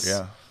conditions.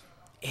 Yeah.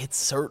 It's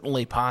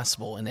certainly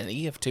possible. And an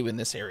EF2 in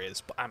this area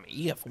is,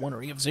 EF1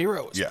 or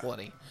EF0 is Yeah.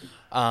 plenty.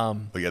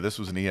 But yeah, this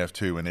was an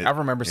EF2, and I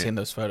remember seeing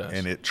those photos.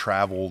 And it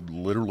traveled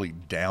literally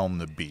down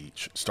the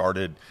beach.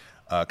 Started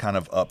kind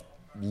of up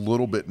a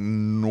little bit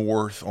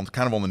north, on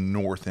the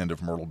north end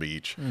of Myrtle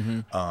Beach.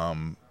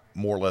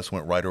 More or less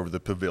went right over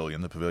the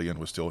pavilion. The pavilion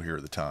was still here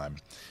at the time.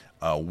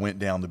 Went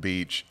down the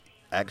beach,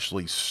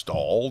 actually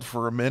stalled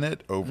for a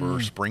minute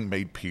over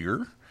Spring-Made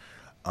Pier,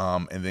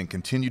 and then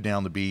continued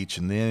down the beach,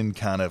 and then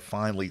kind of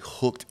finally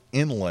hooked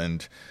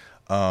inland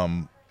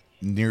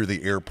near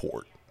the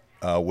airport.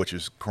 Which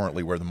is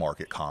currently where the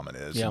Market Common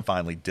is, and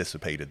finally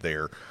dissipated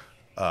there.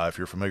 If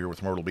you're familiar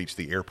with Myrtle Beach,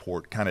 the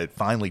airport kind of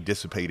finally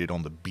dissipated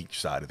on the beach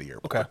side of the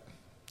airport. Okay.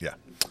 Yeah.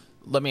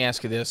 Let me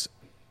ask you this.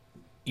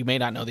 You may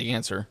not know the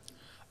answer.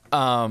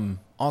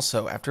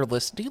 Also,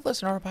 do you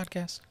listen to our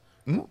podcast?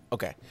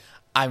 Okay.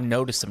 I've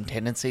noticed some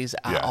tendencies.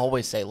 I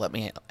always say, let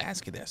me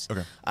ask you this.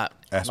 Okay. I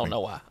Ask don't me.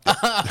 know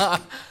why.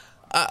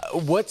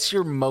 What's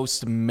your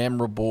most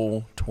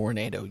memorable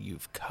tornado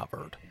you've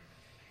covered?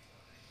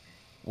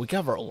 We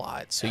cover a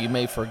lot, so you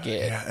may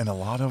forget. Yeah, and a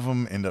lot of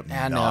them end up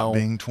I not know.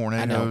 being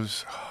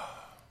tornadoes.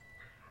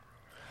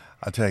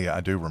 I tell you, I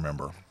do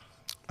remember.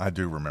 It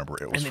was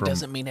And it from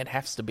doesn't mean it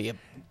has to be a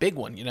big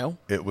one,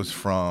 it was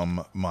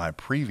from my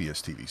previous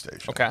TV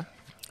station. Okay.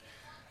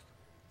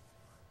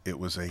 It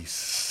was a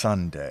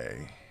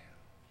Sunday.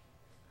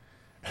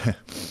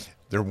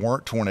 There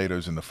weren't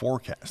tornadoes in the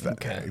forecast that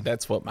day.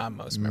 That's what my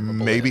most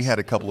memorable Maybe is. had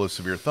a couple of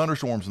severe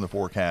thunderstorms in the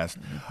forecast.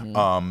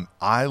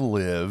 I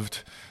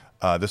lived,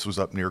 this was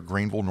up near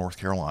Greenville, North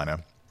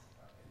Carolina.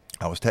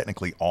 I was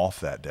technically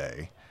off that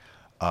day,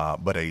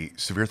 but a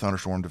severe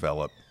thunderstorm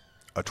developed.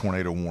 A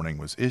tornado warning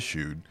was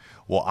issued.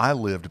 Well, I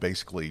lived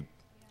basically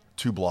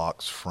 2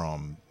 blocks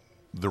from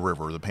the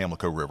river, the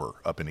Pamlico River,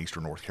 up in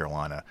eastern North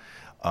Carolina.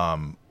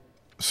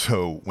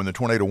 So when the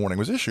tornado warning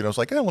was issued, I was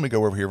like, let me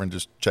go over here and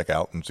just check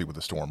out and see what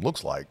the storm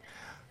looks like.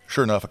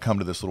 Sure enough, I come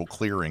to this little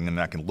clearing,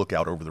 and I can look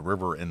out over the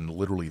river, and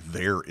literally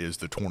there is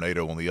the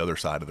tornado on the other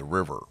side of the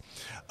river.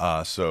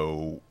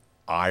 So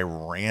I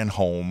ran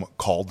home,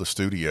 called the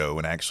studio,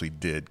 and actually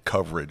did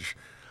coverage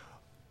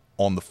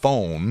on the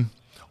phone,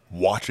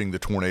 watching the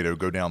tornado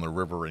go down the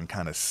river and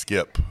kind of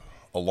skip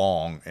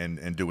along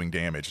and doing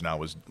damage. And I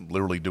was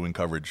literally doing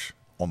coverage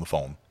on the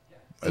phone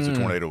as the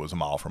tornado was a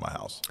mile from my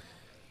house.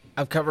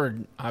 I've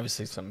covered,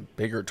 obviously, some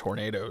bigger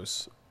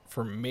tornadoes.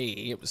 For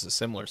me, it was a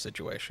similar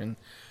situation.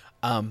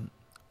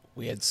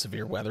 We had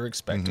severe weather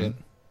expected.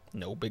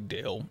 No big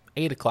deal.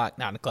 8 o'clock,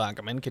 9 o'clock.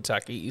 I'm in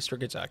Kentucky, eastern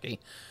Kentucky.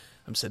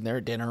 I'm sitting there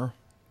at dinner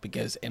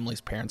because Emily's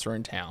parents are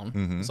in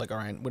town. It's like, all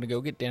right, I'm going to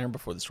go get dinner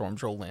before the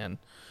storms roll in.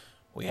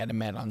 We had a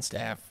med on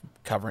staff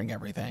covering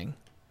everything.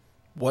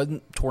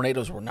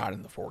 Tornadoes were not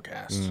in the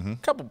forecast. A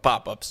couple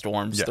pop-up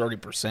storms,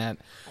 30%.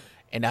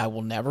 And I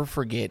will never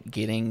forget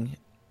getting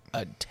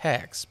a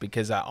text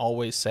because I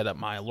always set up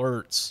my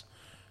alerts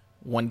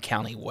 1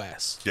 county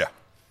west. Yeah.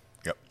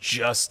 Yep.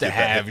 Just to Get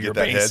that- have get your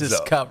that heads bases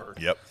up. covered.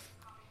 Yep.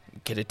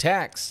 Get a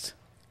text,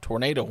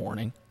 tornado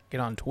warning,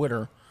 get on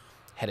Twitter,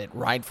 had it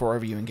right for our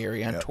viewing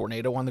area,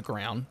 tornado on the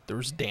ground,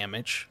 there's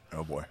damage.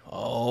 Oh, boy.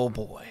 Oh,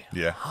 boy.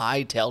 Yeah.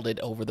 Hightailed it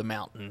over the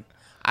mountain.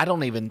 I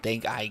don't even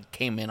think I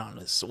came in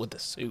with a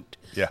suit.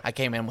 Yeah. I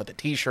came in with a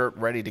T-shirt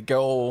ready to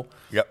go.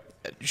 Yep.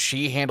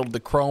 She handled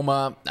the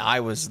chroma. I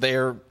was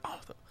there. Oh,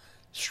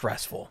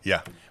 stressful.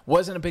 Yeah.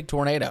 Wasn't a big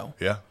tornado.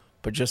 Yeah.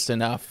 But just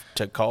enough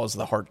to cause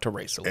the heart to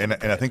race a little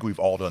bit. And I think we've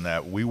all done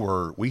that.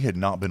 We had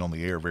not been on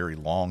the air very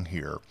long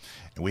here,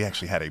 and we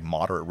actually had a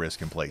moderate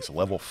risk in place,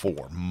 level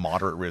 4,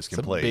 moderate risk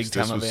in place. Big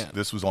time event.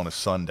 This was on a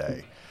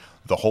Sunday.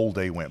 The whole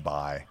day went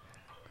by,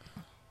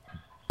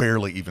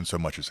 barely even so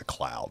much as a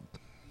cloud.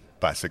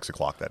 By 6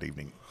 o'clock that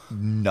evening,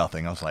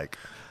 nothing. I was like,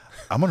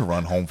 I'm going to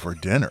run home for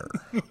dinner.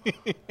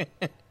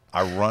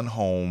 I run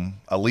home.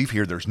 I leave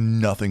here. There's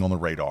nothing on the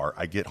radar.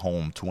 I get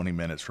home 20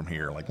 minutes from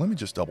here. Like, let me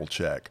just double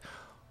check.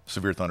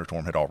 Severe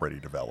thunderstorm had already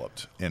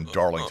developed in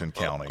Darlington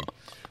County.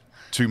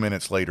 2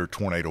 minutes later,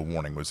 tornado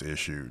warning was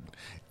issued.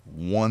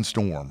 One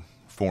storm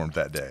formed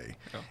that day,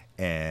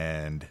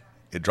 and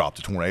it dropped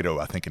a tornado,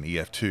 I think, in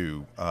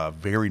EF2,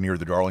 very near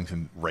the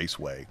Darlington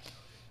Raceway.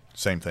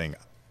 Same thing.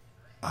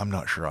 I'm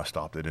not sure I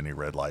stopped at any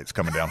red lights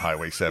coming down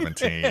Highway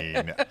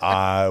 17.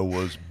 I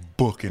was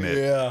booking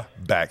it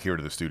back here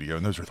to the studio,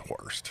 and those are the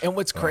worst. And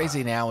what's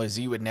crazy now is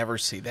you would never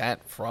see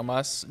that from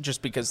us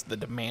just because the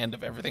demand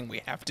of everything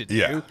we have to do.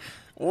 Yeah.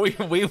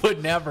 We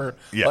would never,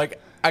 Yeah.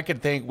 like, I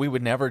could think we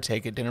would never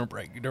take a dinner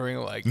break during,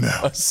 like,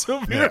 a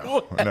severe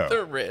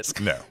weather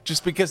risk. No.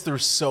 Just because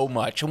there's so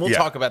much. And we'll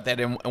talk about that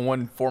in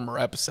one former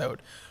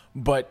episode.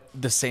 But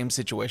the same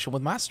situation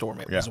with my storm.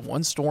 It was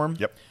one storm.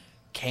 Yep.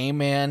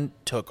 Came in,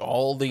 took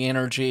all the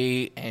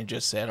energy, and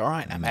just said, all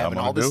right, I'm having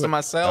all this to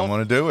myself. I'm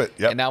going to do it.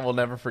 Yep. And I will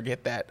never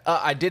forget that.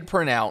 I did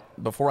print out,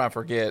 before I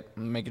forget,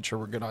 making sure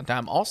we're good on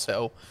time.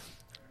 Also,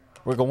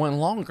 we're going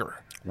longer.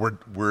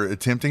 We're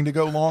attempting to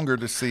go longer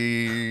to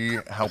see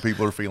how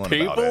people are feeling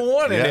about it. People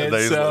wanted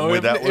it, so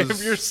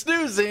if you're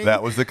snoozing.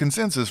 That was the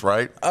consensus,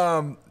 right?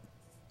 I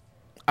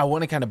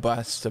want to kind of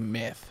bust a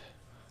myth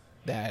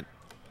that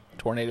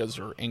tornadoes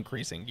are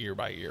increasing year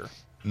by year.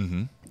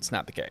 Mm-hmm. It's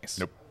not the case.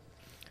 Nope.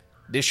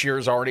 This year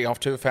is already off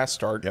to a fast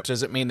start. Yep.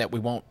 Does it mean that we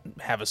won't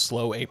have a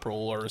slow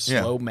April or a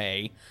slow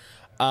May?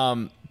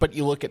 But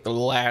you look at the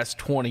last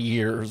 20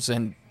 years,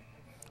 and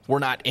we're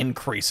not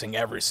increasing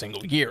every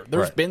single year.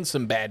 There's been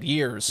some bad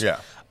years. Yeah.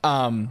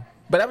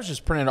 But I was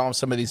just printing off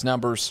some of these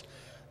numbers.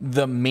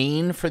 The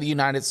mean for the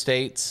United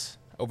States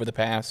over the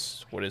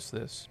past,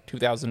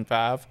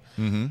 2005?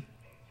 Mm-hmm.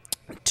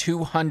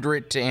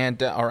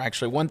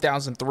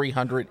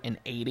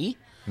 1,380.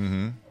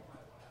 Mm-hmm.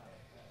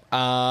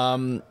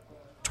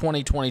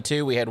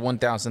 2022, we had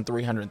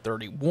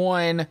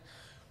 1,331.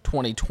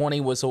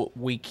 2020 was a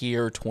weak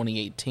year.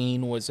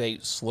 2018 was a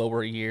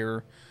slower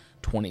year.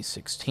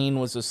 2016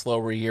 was a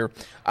slower year.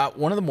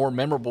 One of the more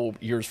memorable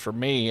years for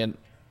me in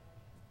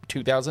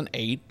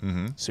 2008,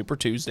 Super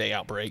Tuesday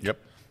outbreak. Yep.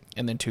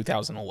 And then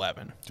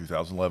 2011.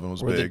 2011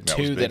 was were big. the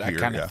two that I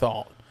kind of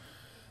thought,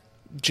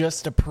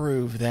 just to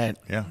prove that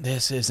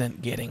this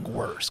isn't getting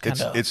worse.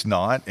 It's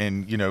not,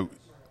 and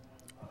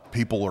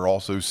people are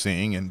also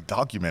seeing and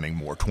documenting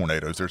more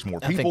tornadoes. There's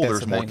more people,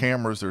 there's more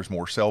cameras, there's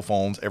more cell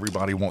phones.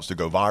 Everybody wants to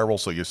go viral,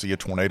 so you see a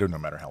tornado, no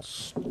matter how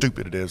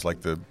stupid it is, like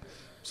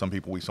some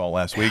people we saw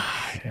last week,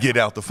 get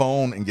out the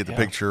phone and get the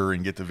picture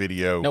and get the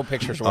video. No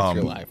pictures worth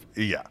your life.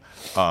 Yeah.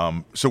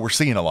 So we're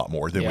seeing a lot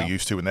more than we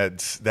used to, and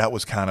that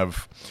was kind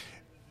of,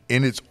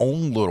 in its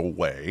own little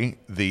way,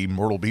 the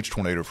Myrtle Beach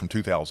tornado from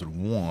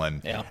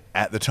 2001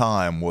 at the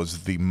time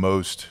was the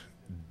most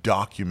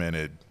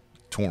documented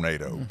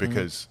tornado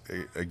because,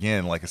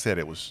 again, like I said,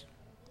 it was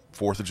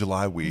 4th of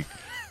July week,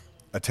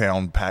 a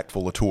town packed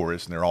full of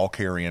tourists, and they're all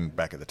carrying,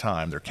 back at the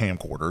time, their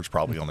camcorders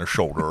probably on their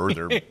shoulder or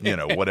their,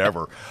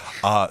 whatever.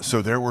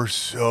 So there were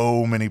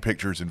so many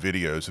pictures and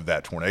videos of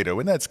that tornado,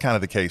 and that's kind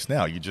of the case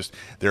now.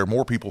 There are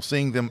more people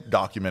seeing them,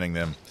 documenting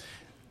them.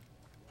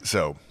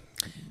 So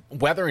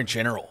weather in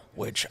general,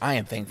 which I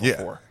am thankful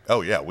for.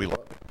 Oh yeah, we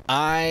love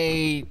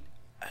it.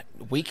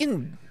 We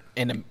can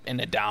in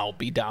a dial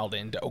be dialed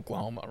into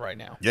Oklahoma right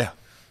now. Yeah.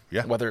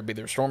 Whether it be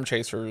their storm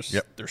chasers,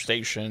 their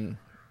station,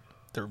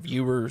 their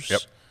viewers. Yep.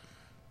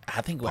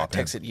 I think I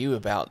texted you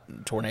about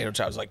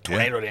tornadoes. I was like,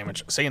 tornado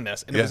damage, seeing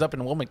this. And it was up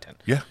in Wilmington.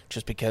 Yeah.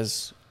 Just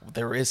because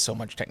there is so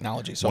much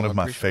technology. So one of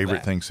my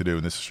favorite things to do,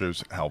 and this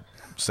shows how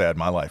sad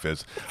my life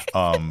is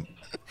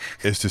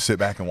to sit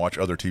back and watch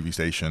other TV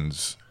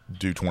stations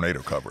do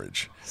tornado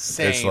coverage.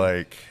 Same. It's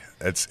like,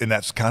 and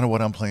that's kind of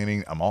what I'm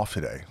planning. I'm off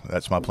today.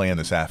 That's my plan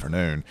this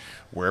afternoon.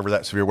 Wherever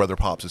that severe weather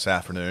pops this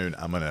afternoon,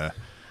 I'm going to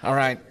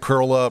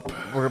curl up.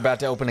 We're about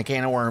to open a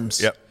can of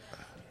worms. Yep.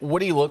 What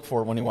do you look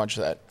for when you watch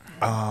that?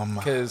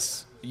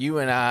 Because you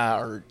and I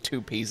are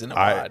two peas in a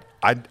pod.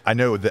 I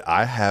know that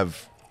I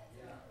have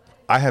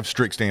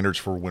strict standards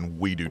for when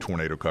we do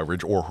tornado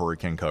coverage or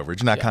hurricane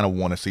coverage, and I kind of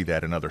want to see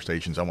that in other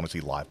stations. I want to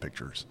see live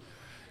pictures.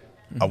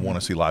 I want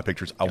to see live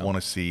pictures. I want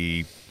to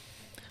see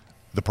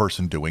the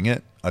person doing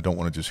it. I don't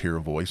want to just hear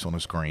a voice on a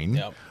screen.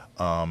 Yep.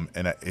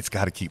 And it's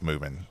got to keep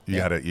moving. You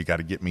got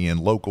to get me in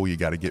local. You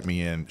got to get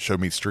me in, show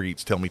me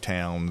streets, tell me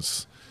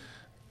towns,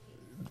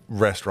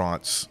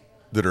 restaurants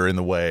that are in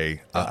the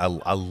way.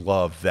 I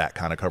love that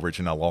kind of coverage,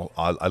 and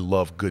I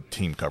love good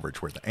team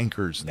coverage where the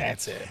anchors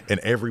and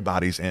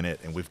everybody's in it,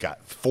 and we've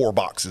got 4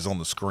 boxes on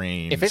the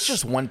screen. If it's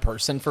just one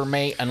person for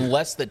me,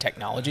 unless the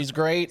technology's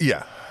great,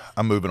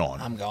 I'm moving on.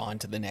 I'm going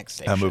to the next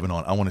station. I'm moving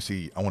on. I want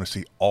to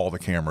see all the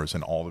cameras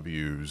and all the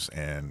views,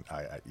 and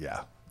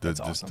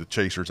the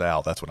chasers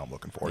out. That's what I'm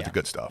looking for. The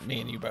good stuff.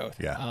 Me and you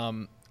both. Yeah.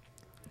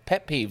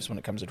 Pet peeves when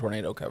it comes to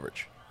tornado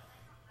coverage.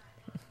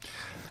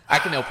 I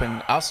can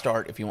open. I'll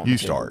start if you want me You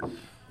to. start.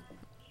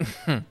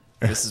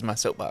 This is my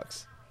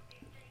soapbox.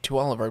 To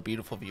all of our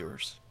beautiful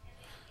viewers,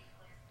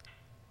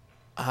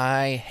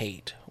 I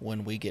hate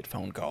when we get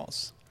phone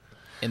calls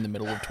in the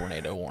middle of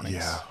tornado warnings.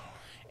 Yeah.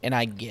 And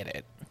I get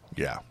it.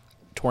 Yeah.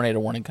 Tornado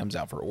warning comes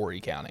out for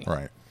Horry County.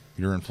 Right.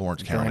 You're in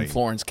Florence County. You're in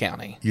Florence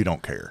County. You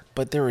don't care.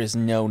 But there is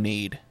no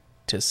need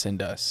to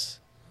send us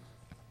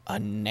a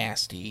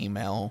nasty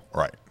email.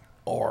 Right.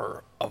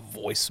 Or a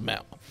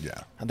voicemail.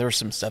 Yeah. And there's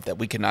some stuff that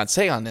we could not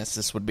say on this.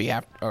 This would be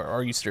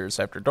Are You Serious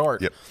After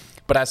Dark? Yep.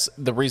 But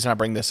the reason I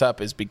bring this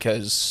up is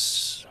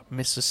because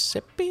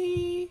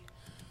Mississippi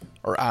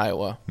or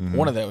Iowa,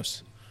 one of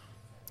those,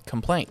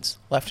 complaints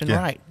left and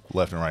right.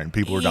 Left and right. And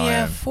people are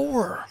dying.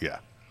 EF4. Yeah.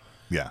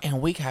 Yeah.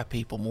 And we got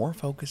people more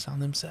focused on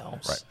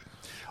themselves.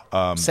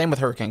 Right. Same with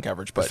hurricane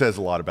coverage. But it says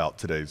a lot about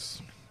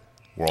today's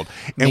world.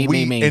 And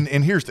me.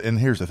 And here's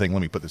the thing.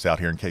 Let me put this out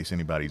here in case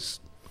anybody's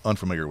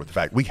unfamiliar with the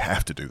fact. We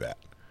have to do that.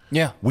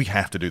 Yeah. We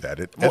have to do that.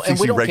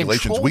 FCC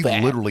regulations, we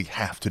that. literally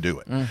have to do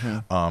it.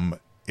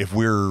 If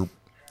we're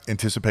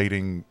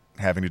anticipating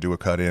having to do a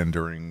cut-in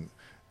during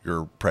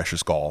your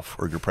precious golf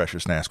or your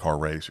precious NASCAR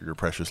race or your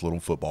precious little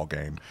football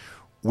game,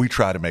 we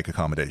try to make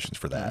accommodations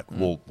for that.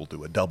 We'll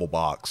do a double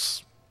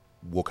box.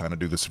 We'll kind of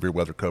do the severe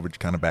weather coverage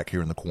kind of back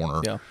here in the corner.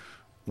 Yeah.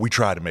 We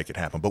try to make it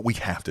happen, but we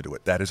have to do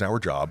it. That is our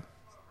job.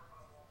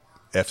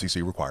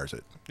 FCC requires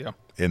it. Yeah.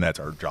 And that's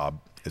our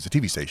job as a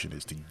TV station,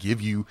 is to give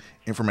you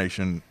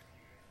information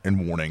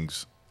and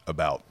warnings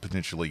about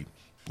potentially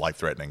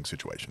life-threatening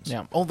situations.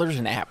 Yeah. Oh, there's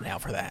an app now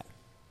for that.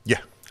 Yeah.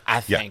 I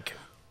think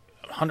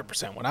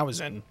 100% when I was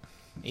in,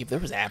 if there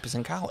was apps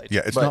in college.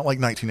 Yeah, it's not like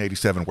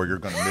 1987 where you're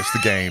going to miss the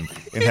game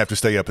and have to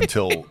stay up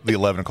until the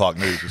 11 o'clock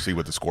news to see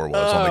what the score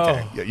was on the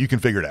game. Yeah, you can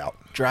figure it out.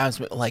 Drives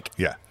me,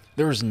 Yeah.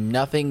 There's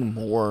nothing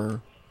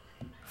more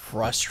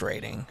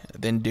frustrating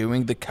than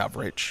doing the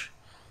coverage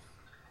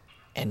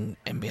and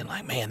being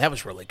like, man, that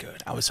was really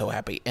good. I was so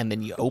happy. And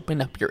then you open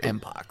up your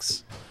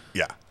inbox.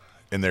 Yeah.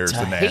 And there's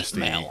the hate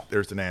mail.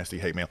 nasty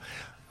hate mail.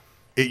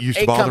 It used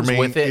to It bother comes me.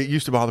 with it. It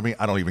used to bother me.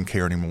 I don't even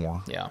care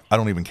anymore. Yeah. I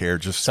don't even care.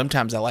 Just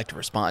Sometimes I like to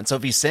respond. So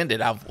if you send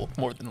it, I will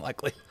more than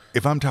likely.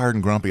 if I'm tired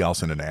and grumpy, I'll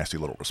send a nasty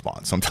little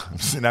response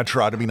sometimes. And I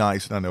try to be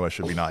nice, and I know I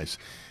should be nice.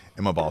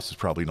 And my bosses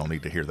probably don't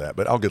need to hear that,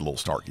 but I'll get a little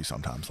snarky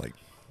sometimes. Like,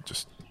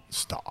 just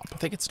stop. I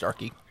think it's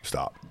Starkey.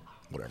 Stop.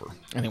 Whatever.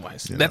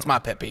 Anyways, that's my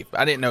pet peeve.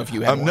 I didn't know if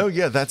you had one. No,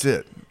 yeah, that's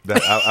it.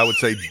 I would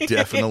say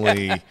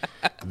definitely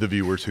the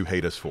viewers who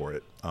hate us for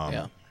it.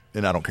 Yeah.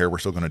 And I don't care. We're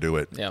still going to do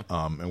it. Yeah.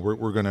 And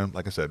we're going to,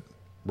 like I said,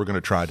 we're going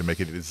to try to make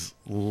it as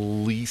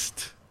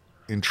least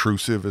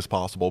intrusive as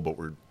possible, but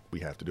we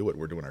have to do it.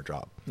 We're doing our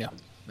job. Yeah.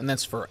 And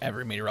that's for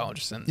every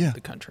meteorologist in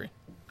the country.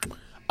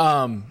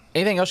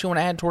 Anything else you want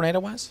to add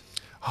tornado-wise?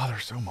 Oh,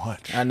 there's so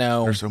much. I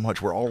know. There's so much.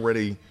 We're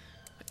already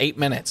 8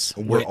 minutes.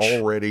 We're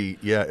already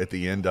at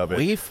the end of it.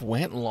 We've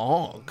went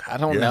long. I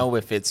don't know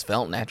if it's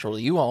felt natural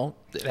to you all.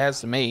 It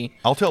has to me.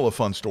 I'll tell a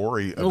fun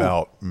story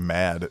about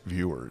mad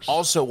viewers.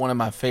 Also, one of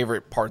my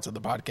favorite parts of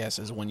the podcast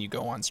is when you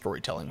go on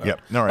storytelling mode.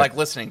 Yep. All right. Like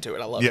listening to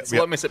it. I love it. So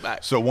let me sit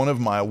back. So one of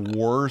my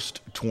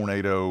worst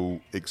tornado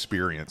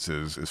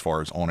experiences as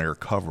far as on-air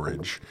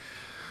coverage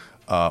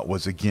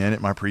was again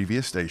at my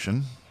previous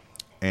station,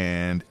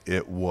 and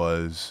it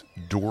was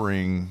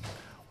during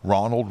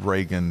Ronald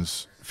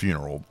Reagan's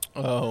funeral.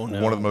 Oh,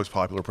 no. One of the most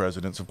popular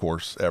presidents, of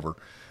course, ever.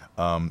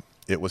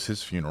 It was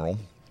his funeral,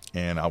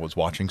 and I was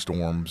watching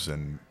storms,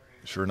 and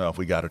sure enough,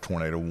 we got a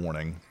tornado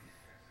warning.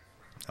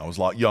 I was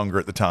a lot younger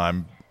at the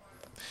time.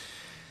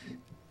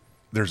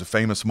 There's a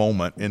famous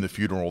moment in the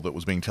funeral that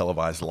was being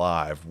televised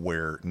live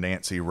where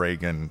Nancy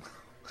Reagan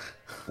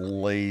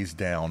lays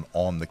down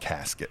on the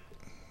casket.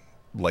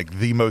 Like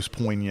the most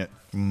poignant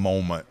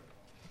moment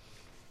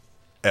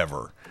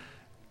ever.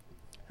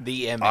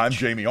 The image. I'm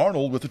Jamie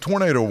Arnold with a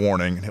tornado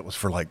warning, and it was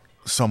for like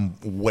some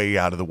way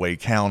out of the way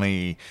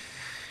county.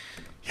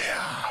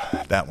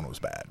 Yeah, that one was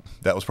bad.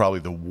 That was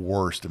probably the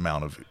worst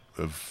amount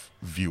of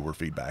viewer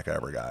feedback I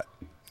ever got.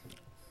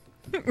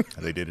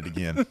 They did it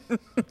again.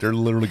 They're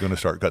literally going to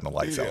start cutting the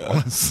lights out on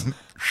us.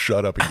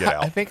 Shut up and get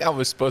out. I think I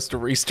was supposed to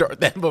restart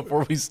that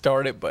before we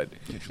started, but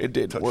it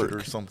didn't work. It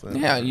or something.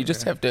 Yeah, you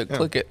just have to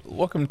click it.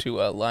 Welcome to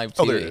live TV.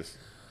 Oh, there it is.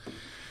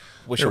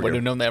 Wish I would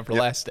have known that for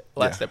last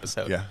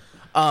episode. Yeah.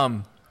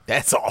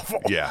 That's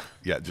awful. Yeah.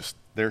 Just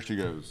there she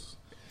goes.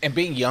 And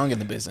being young in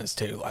the business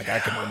too, like I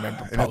can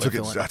remember. And I took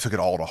it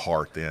all to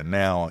heart. Then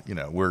now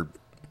we're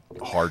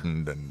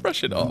hardened and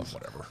brush it off.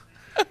 Whatever.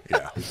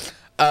 Yeah.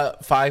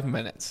 5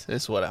 minutes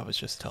is what I was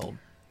just told.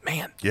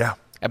 Man. Yeah.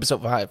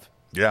 Episode 5.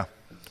 Yeah.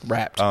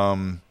 Wrapped.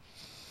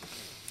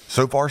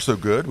 So far, so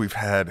good. We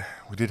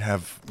did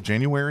have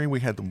January.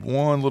 We had the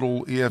one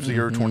little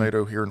EF0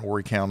 tornado here in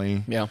Horry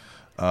County. Yeah.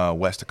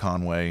 West of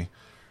Conway.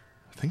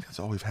 I think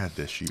that's all we've had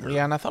this year.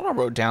 Yeah, and I thought I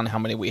wrote down how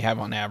many we have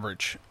on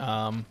average, but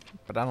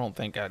I don't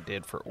think I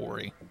did for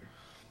Horry.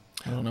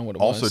 I don't know what it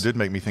was. Also did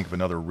make me think of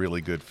another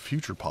really good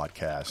future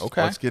podcast.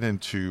 Okay. Let's get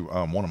into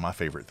one of my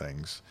favorite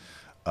things.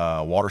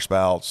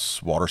 waterspouts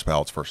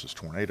versus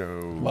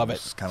tornadoes. Love it.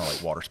 It's kind of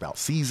like waterspout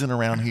season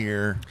around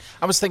here.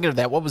 I was thinking of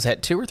that. What was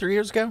that, 2 or 3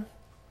 years ago?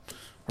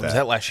 Or was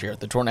that last year?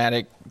 The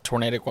tornadic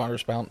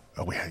waterspout?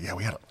 Oh, we had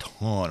a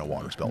ton of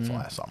waterspouts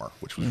last summer,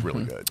 which was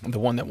really good. The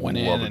one that went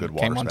Love in a and good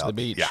came onto the waterspout.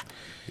 beach.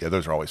 Yeah,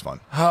 those are always fun.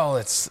 Oh,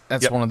 that's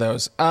one of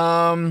those.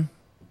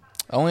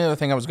 Only other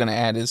thing I was going to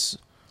add is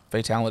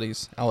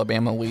fatalities.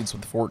 Alabama leads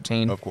with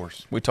 14. Of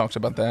course. We talked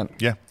about that.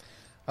 Yeah.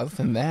 Other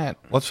than that,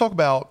 Let's talk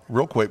about,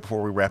 real quick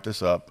before we wrap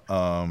this up,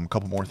 a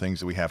couple more things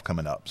that we have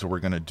coming up. So we're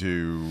going to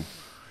do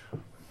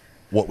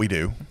what we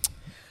do.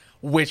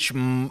 which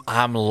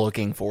I'm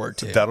looking forward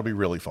to. That'll be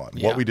really fun.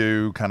 Yeah. What we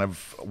do, kind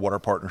of what our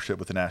partnership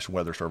with the National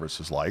Weather Service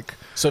is like.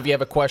 So if you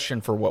have a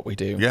question for what we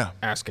do, Yeah.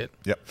 ask it.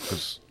 Yep,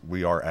 because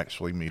we are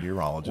actually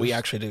meteorologists. We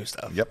actually do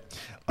stuff. Yep.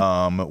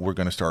 We're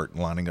going to start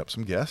lining up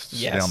some guests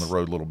Yes. down the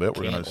road a little bit.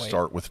 We're going Can't to wait.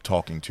 start with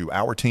talking to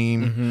our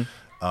team.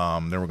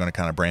 Then we're going to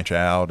kind of branch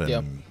out and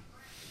Yep.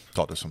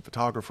 talk to some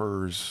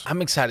photographers.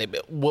 I'm excited.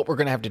 But what we're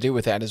going to have to do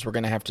with that is we're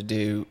going to have to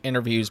do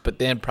interviews, but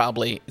then it's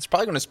probably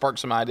going to spark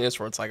some ideas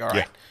where it's like, all right,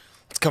 Yeah.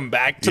 let's come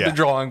back to Yeah. the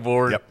drawing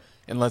board Yep.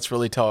 and let's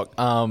really talk.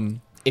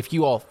 If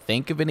you all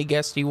think of any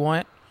guests you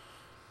want,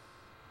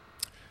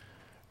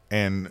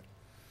 And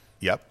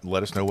yep,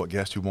 let us know what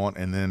guests you want.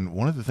 And then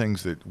one of the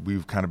things that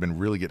we've kind of been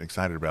really getting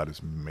excited about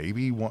is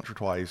maybe once or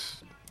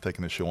twice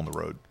taking the show on the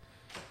road.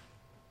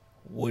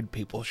 would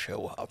people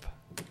show up?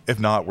 If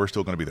not, we're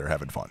still going to be there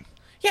having fun.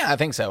 Yeah, I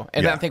think so.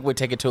 And Yeah. I think we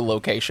take it to a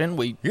location.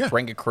 We Yeah.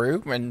 bring a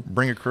crew and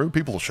Bring a crew.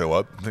 People will show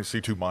up. They see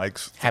two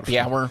mics. happy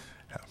hour.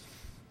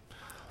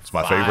 It's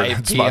my favorite. 5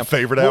 It's my p.m.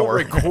 favorite We'll hour.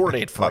 record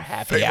it for my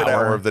happy favorite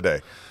hour. hour of the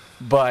day.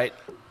 But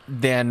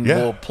then Yeah.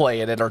 we'll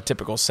play it at our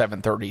typical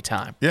 7:30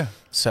 time. Yeah.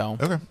 So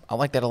Okay. I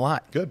like that a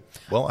lot. Good.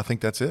 Well, I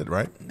think that's it,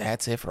 right?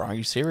 That's it for Are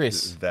You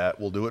Serious? That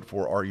will do it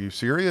for Are You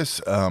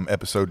Serious?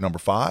 Episode number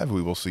 5.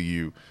 We will see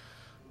you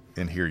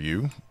and hear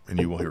you, and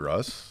you will hear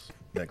us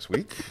next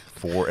week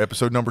for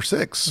episode number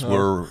 6,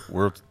 where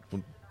we'll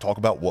talk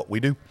about what we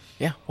do.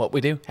 Yeah, what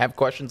we do. Have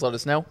questions, let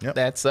us know. Yep.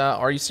 That's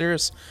Are You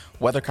Serious?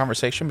 Weather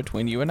conversation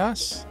between you and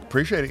us.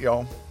 Appreciate it,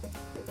 y'all.